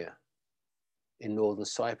Kyrenia in northern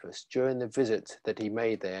Cyprus, during the visit that he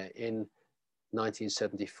made there in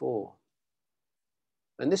 1974.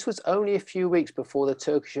 And this was only a few weeks before the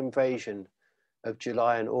Turkish invasion of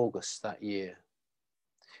July and August that year,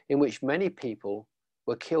 in which many people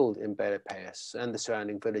were killed in Belapais and the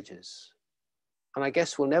surrounding villages. And I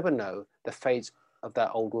guess we'll never know the fate of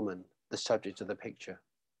that old woman, the subject of the picture.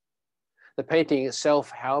 The painting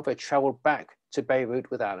itself, however, travelled back to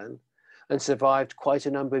Beirut with Alan and survived quite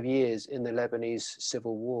a number of years in the Lebanese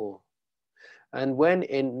civil war. And when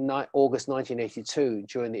in August 1982,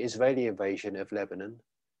 during the Israeli invasion of Lebanon,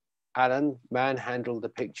 Alan manhandled the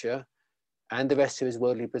picture and the rest of his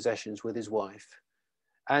worldly possessions with his wife,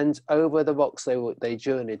 and over the rocks they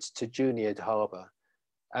journeyed to Juniad harbour,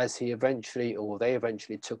 as they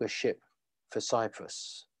eventually took a ship for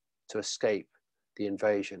Cyprus to escape the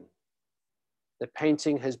invasion. The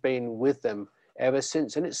painting has been with them ever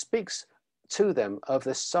since, and it speaks to them of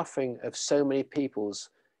the suffering of so many peoples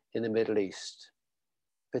in the Middle East,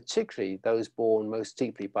 particularly those born most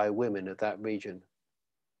deeply by women of that region.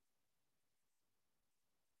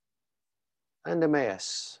 And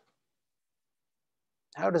Emmaus.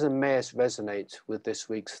 How does Emmaus resonate with this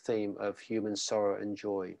week's theme of human sorrow and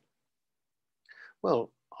joy?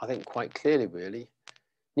 Well, I think quite clearly, really.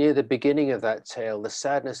 Near the beginning of that tale, the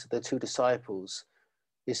sadness of the two disciples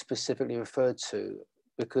is specifically referred to,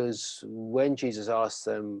 because when Jesus asks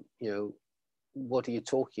them, what are you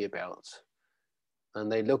talking about?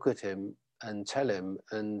 And they look at him and tell him,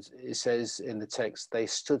 and it says in the text, they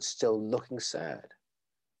stood still looking sad.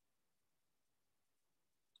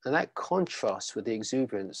 And that contrasts with the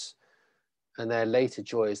exuberance and their later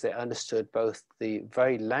joys. They understood both the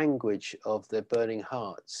very language of their burning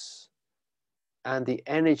hearts and the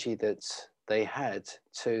energy that they had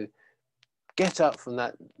to get up from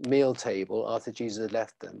that meal table after Jesus had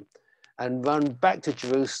left them and run back to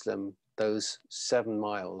Jerusalem, those 7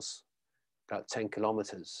 miles, about 10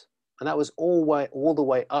 kilometers. And that was all the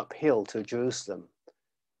way uphill to Jerusalem.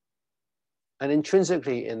 And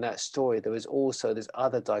intrinsically in that story, there was also this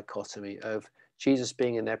other dichotomy of Jesus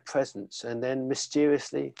being in their presence and then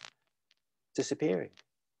mysteriously disappearing.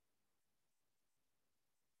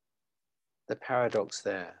 The paradox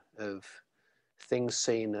there of things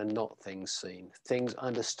seen and not things seen, things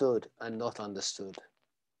understood and not understood.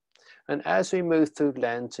 And as we move through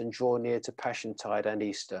Lent and draw near to Passiontide and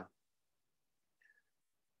Easter,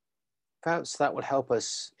 perhaps that will help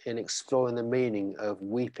us in exploring the meaning of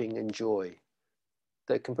weeping and joy,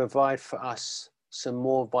 that can provide for us some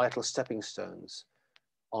more vital stepping stones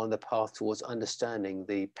on the path towards understanding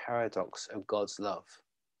the paradox of God's love.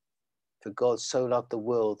 For God so loved the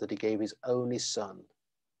world that he gave his only Son,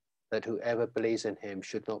 that whoever believes in him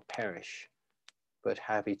should not perish, but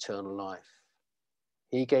have eternal life.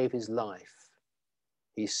 He gave his life.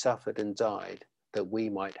 He suffered and died that we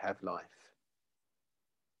might have life.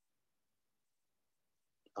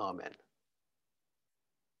 Amen.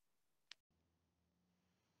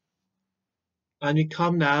 And we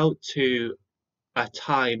come now to a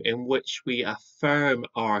time in which we affirm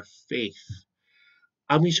our faith.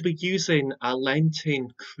 And we should be using a Lenten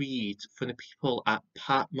creed from the people at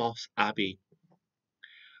Patmos Abbey.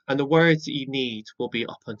 And the words that you need will be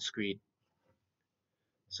up on screen.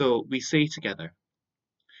 So we say together,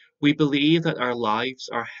 we believe that our lives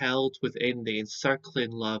are held within the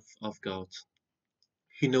encircling love of God,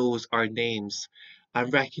 who knows our names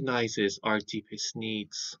and recognizes our deepest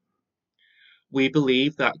needs. We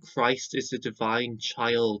believe that Christ is the divine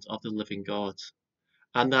child of the living God,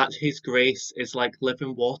 and that his grace is like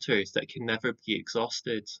living waters that can never be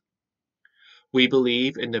exhausted. We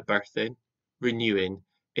believe in the birthing, renewing,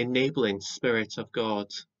 enabling Spirit of God,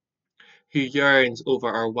 who yearns over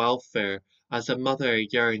our welfare as a mother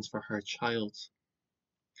yearns for her child.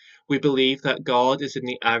 We believe that God is in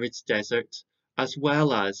the arid desert as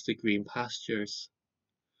well as the green pastures,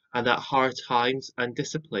 and that hard times and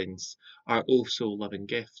disciplines are also loving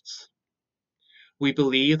gifts. We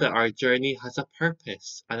believe that our journey has a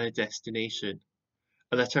purpose and a destination,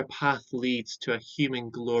 and that our path leads to a human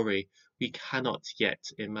glory we cannot yet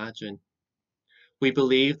imagine. We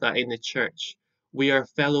believe that in the Church we are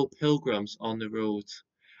fellow pilgrims on the road,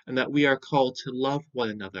 and that we are called to love one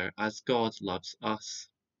another as God loves us.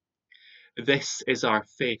 This is our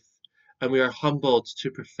faith, and we are humbled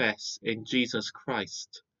to profess in Jesus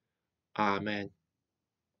Christ. Amen.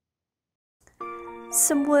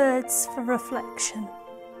 Some words for reflection.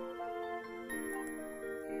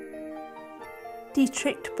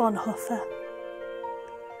 Dietrich Bonhoeffer.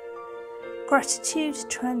 Gratitude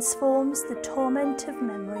transforms the torment of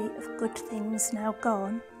memory of good things now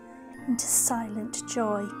gone into silent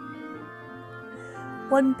joy.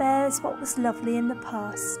 One bears what was lovely in the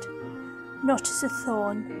past, not as a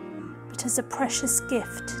thorn, but as a precious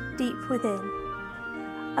gift deep within,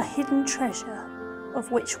 a hidden treasure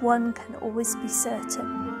of which one can always be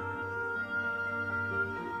certain.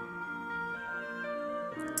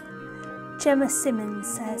 Gemma Simmons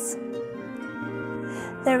says,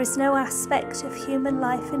 "There is no aspect of human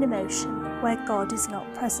life and emotion where God is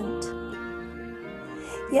not present.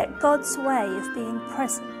 Yet God's way of being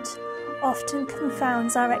present often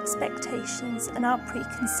confounds our expectations and our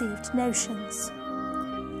preconceived notions.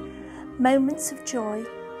 Moments of joy,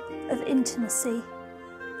 of intimacy,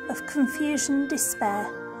 of confusion and despair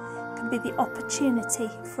can be the opportunity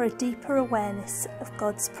for a deeper awareness of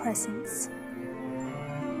God's presence."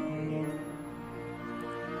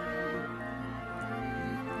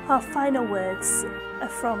 Our final words are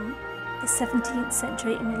from the 17th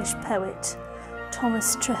century English poet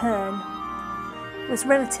Thomas Traherne, who was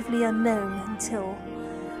relatively unknown until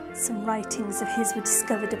some writings of his were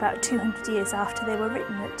discovered about 200 years after they were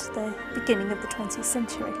written at the beginning of the 20th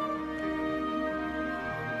century.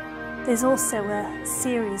 There's also a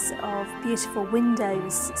series of beautiful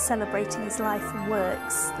windows celebrating his life and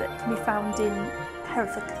works that can be found in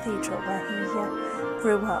Hereford Cathedral, where he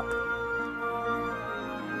grew up.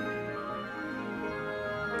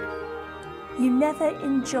 You never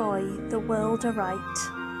enjoy the world aright,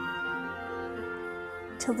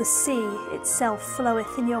 till the sea itself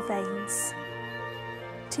floweth in your veins,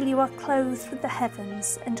 till you are clothed with the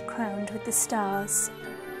heavens and crowned with the stars,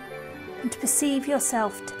 and perceive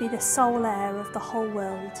yourself to be the sole heir of the whole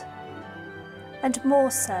world, and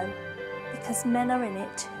more so, because men are in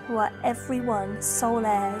it who are every one sole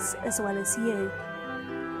heirs as well as you,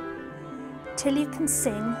 till you can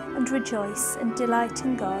sing and rejoice and delight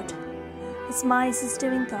in God, as misers do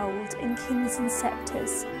in gold and kings in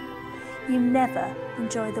sceptres. You never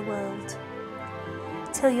enjoy the world,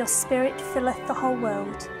 till your spirit filleth the whole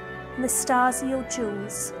world, and the stars are your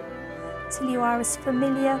jewels, till you are as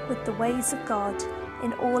familiar with the ways of God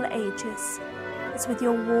in all ages as with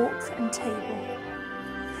your walk and table,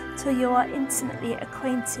 till you are intimately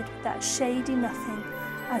acquainted with that shady nothing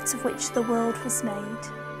out of which the world was made,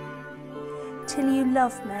 till you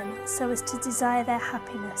love men so as to desire their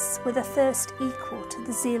happiness with a thirst equal to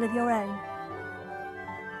the zeal of your own,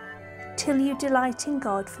 till you delight in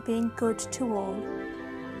God for being good to all,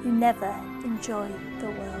 you never enjoy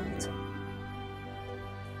the world.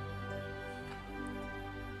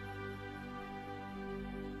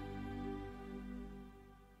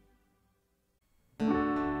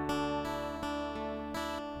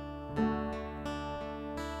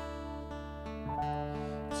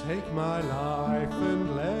 Take my life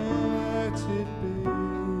and let it be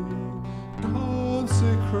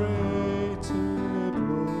consecrated,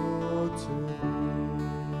 Lord, to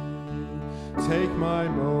Thee. Take my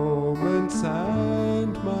moments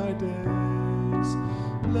and my days,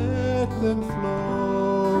 let them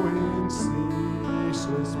flow in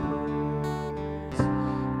ceaseless praise.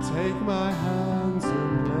 Take my hands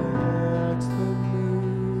and let them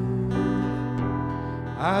move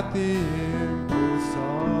at the impulse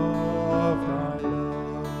of Thy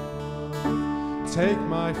love. Take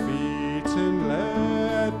my feet and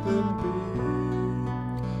let them be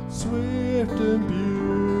swift and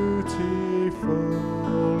beautiful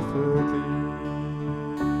for Thee.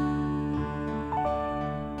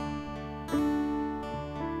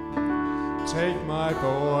 Take my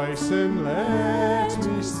voice and let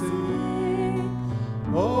me sing,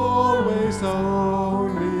 always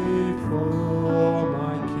only for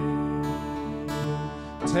my King.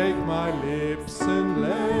 Take my lips and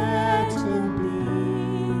let them be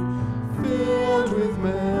filled with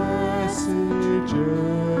messages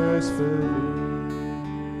for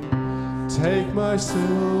Thee. Take my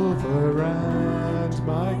silver and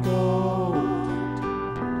my gold,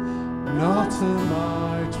 not a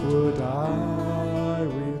mite would I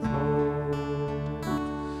withhold.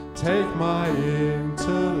 Take my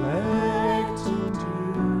intellect and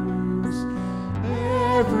use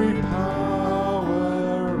every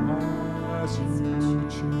power as You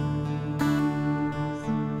choose.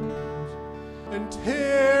 And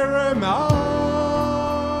here am I,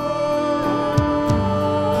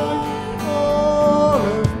 all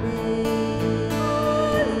of me.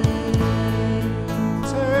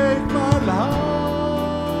 Take my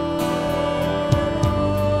life,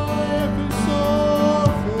 it's all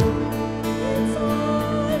for Thee.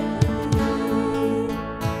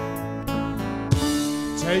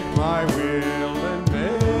 Take my will and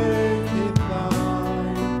make it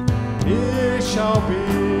Thine. It shall be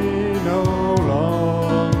no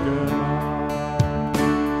longer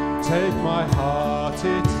mine. Take my heart,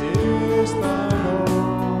 it is Thine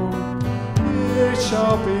own. It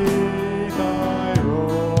shall be Thy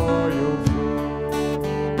royal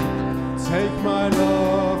throne. Take my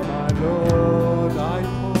love, my Lord, I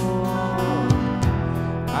pour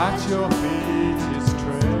at Your feet His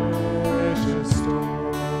treasure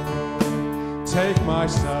store. Take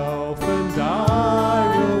myself and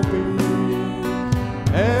I will be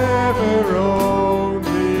ever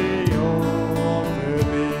only all for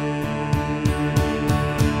Thee.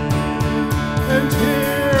 And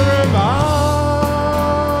here am I,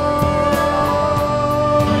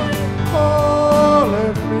 all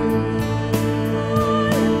of me.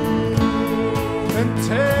 And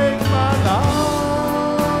take my life,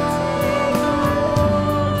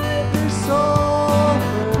 it's all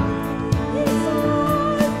for Thee.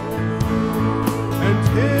 And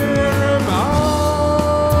here am I,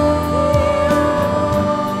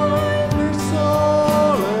 it's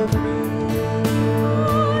all of me.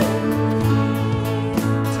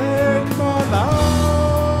 Take my life,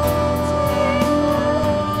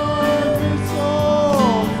 it's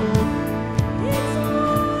all for Thee.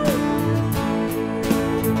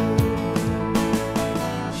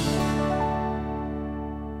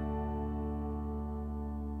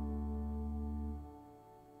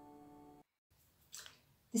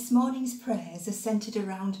 This morning's prayers are centred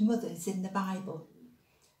around mothers in the Bible.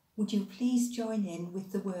 Would you please join in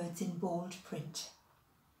with the words in bold print?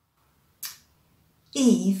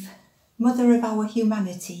 Eve, mother of our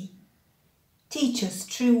humanity, teach us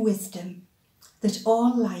true wisdom, that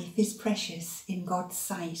all life is precious in God's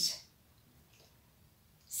sight.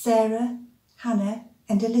 Sarah, Hannah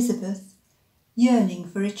and Elizabeth, yearning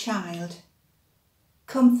for a child,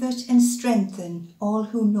 comfort and strengthen all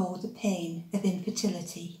who know the pain of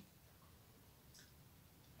infertility.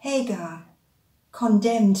 Hagar,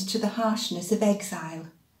 condemned to the harshness of exile,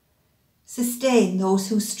 sustain those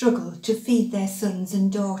who struggle to feed their sons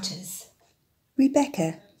and daughters.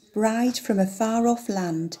 Rebecca, bride from a far-off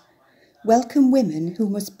land, welcome women who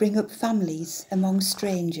must bring up families among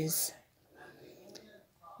strangers.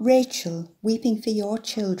 Rachel, weeping for your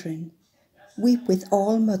children, weep with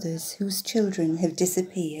all mothers whose children have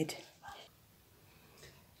disappeared.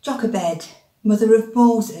 Jochebed, mother of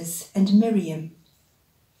Moses and Miriam,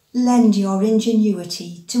 lend your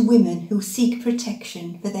ingenuity to women who seek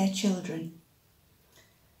protection for their children.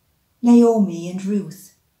 Naomi and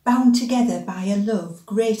Ruth, bound together by a love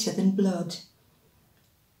greater than blood,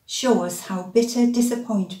 show us how bitter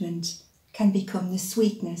disappointment can become the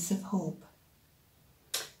sweetness of hope.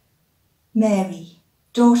 Mary,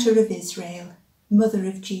 daughter of Israel, mother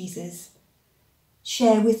of Jesus,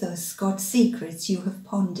 Share with us God's secrets you have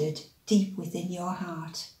pondered deep within your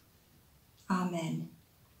heart. Amen.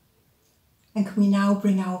 And can we now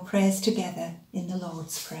bring our prayers together in the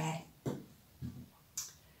Lord's Prayer?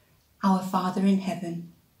 Our Father in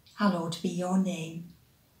heaven, hallowed be your name.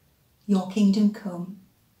 Your kingdom come,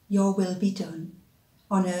 your will be done,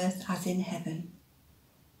 on earth as in heaven.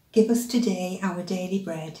 Give us today our daily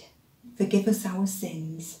bread. Forgive us our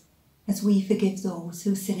sins, as we forgive those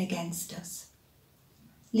who sin against us.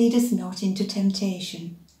 Lead us not into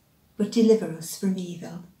temptation, but deliver us from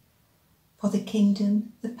evil. For the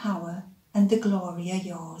kingdom, the power, and the glory are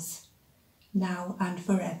yours, now and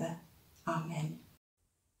forever. Amen.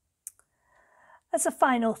 As a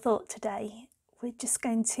final thought today, we're just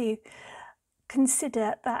going to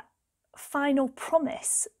consider that final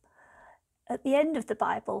promise at the end of the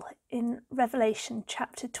Bible in Revelation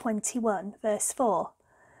chapter 21, verse 4,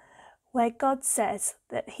 where God says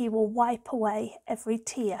that he will wipe away every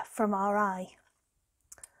tear from our eye.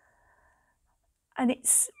 And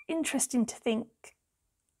it's interesting to think,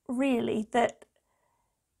 really, that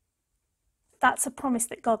that's a promise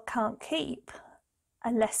that God can't keep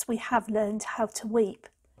unless we have learned how to weep.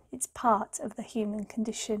 It's part of the human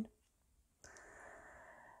condition.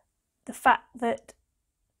 The fact that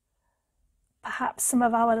perhaps some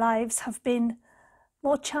of our lives have been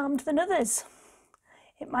more charmed than others.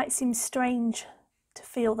 It might seem strange to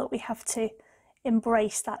feel that we have to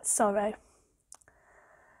embrace that sorrow.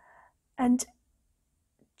 And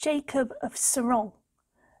Jacob of Saron,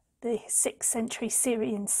 the 6th century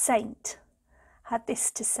Syrian saint, had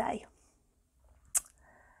this to say: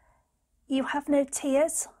 "You have no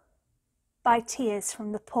tears? Buy tears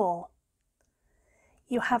from the poor.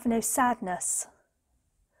 You have no sadness?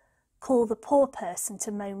 Call the poor person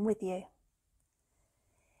to moan with you.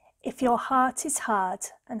 If your heart is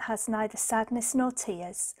hard and has neither sadness nor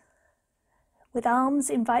tears, with arms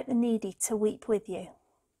invite the needy to weep with you.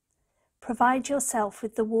 Provide yourself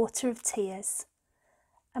with the water of tears,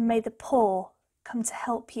 and may the poor come to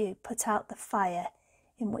help you put out the fire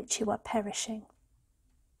in which you are perishing."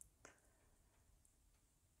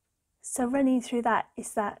 So running through that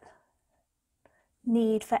is that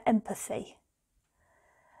need for empathy,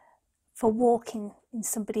 for walking in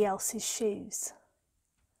somebody else's shoes,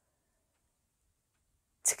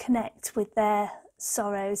 to connect with their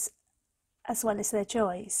sorrows as well as their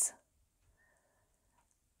joys,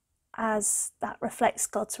 as that reflects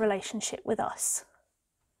God's relationship with us.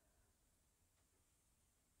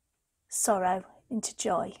 Sorrow into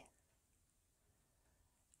joy.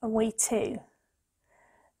 And we too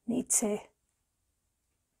need to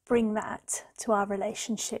bring that to our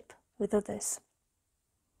relationship with others,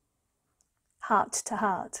 heart to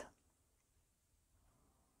heart.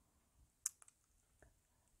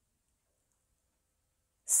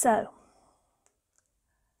 So,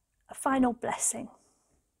 a final blessing,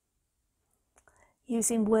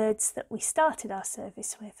 using words that we started our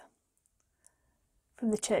service with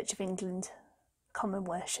from the Church of England Common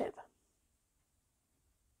Worship.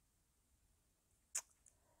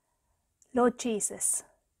 Lord Jesus,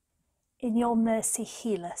 in your mercy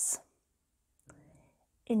heal us.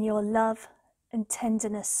 In your love and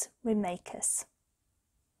tenderness remake us.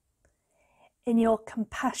 In your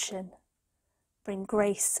compassion bring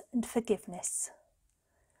grace and forgiveness.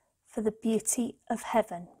 For the beauty of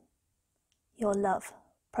heaven, your love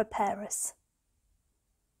prepare us.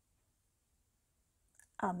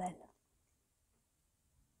 Amen.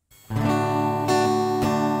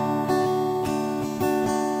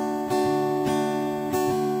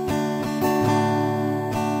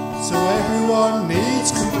 So everyone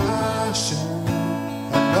needs compassion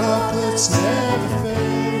and love that's never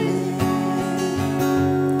failing.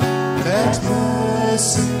 Let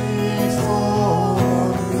mercy fall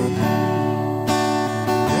on me.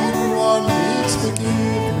 Everyone needs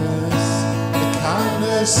forgiveness, the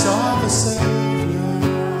kindness of a Saviour,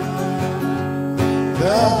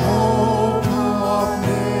 the hope of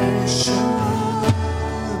nations.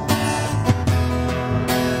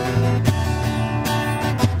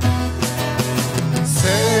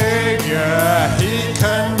 He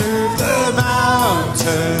can move the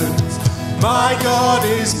mountains. My God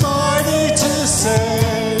is mighty to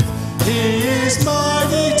save. He is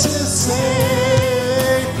mighty to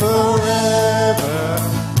save forever.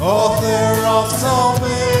 Author of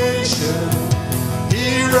salvation.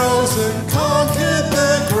 He rose and conquered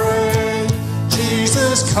the grave.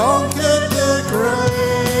 Jesus conquered the grave.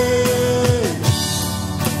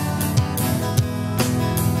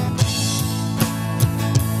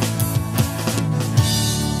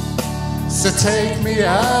 So take me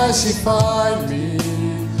as you find me,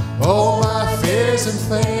 all my fears and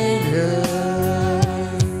failures.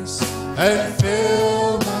 and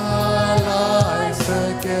fill my life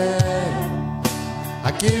again.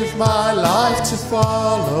 I give my life to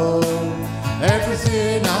follow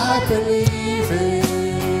everything I believe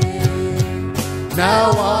in.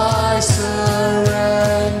 Now I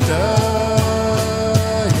surrender.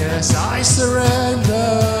 Yes, I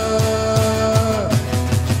surrender.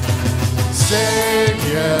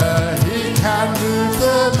 Saviour, He can move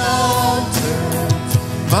the mountains.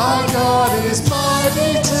 My God is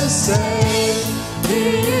mighty to save. He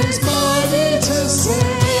is mighty to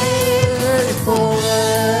save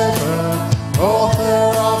forever. Author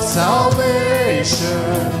of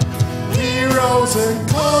salvation. He rose and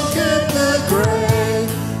conquered the grave.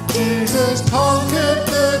 Jesus conquered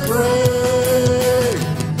the grave.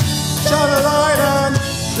 Shine a light and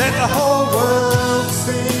let the whole world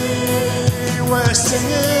see. We're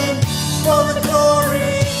singing for the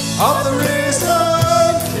glory of the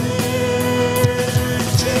risen King.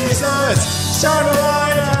 Jesus, shine a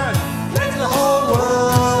light and let the whole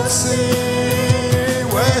world see.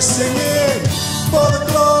 We're singing for the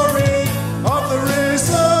glory of the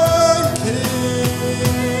risen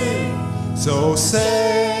King. So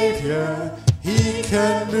Saviour, He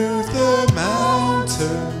can move the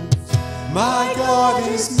mountains. My God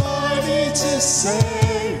is mighty to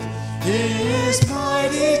save. He is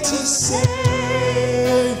mighty to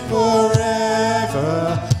save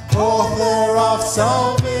forever. Author of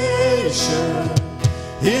salvation.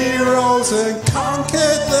 He rose and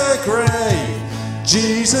conquered the grave.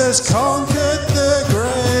 Jesus conquered the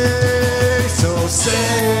grave. So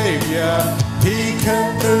Saviour, He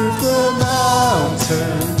can move the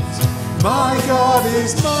mountains. My God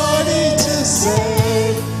is mighty to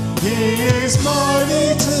save. He is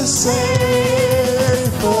mighty to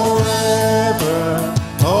save forever.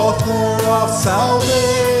 Author of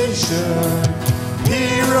salvation.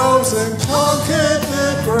 He rose and conquered the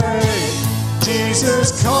grave.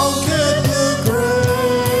 Jesus conquered the grave.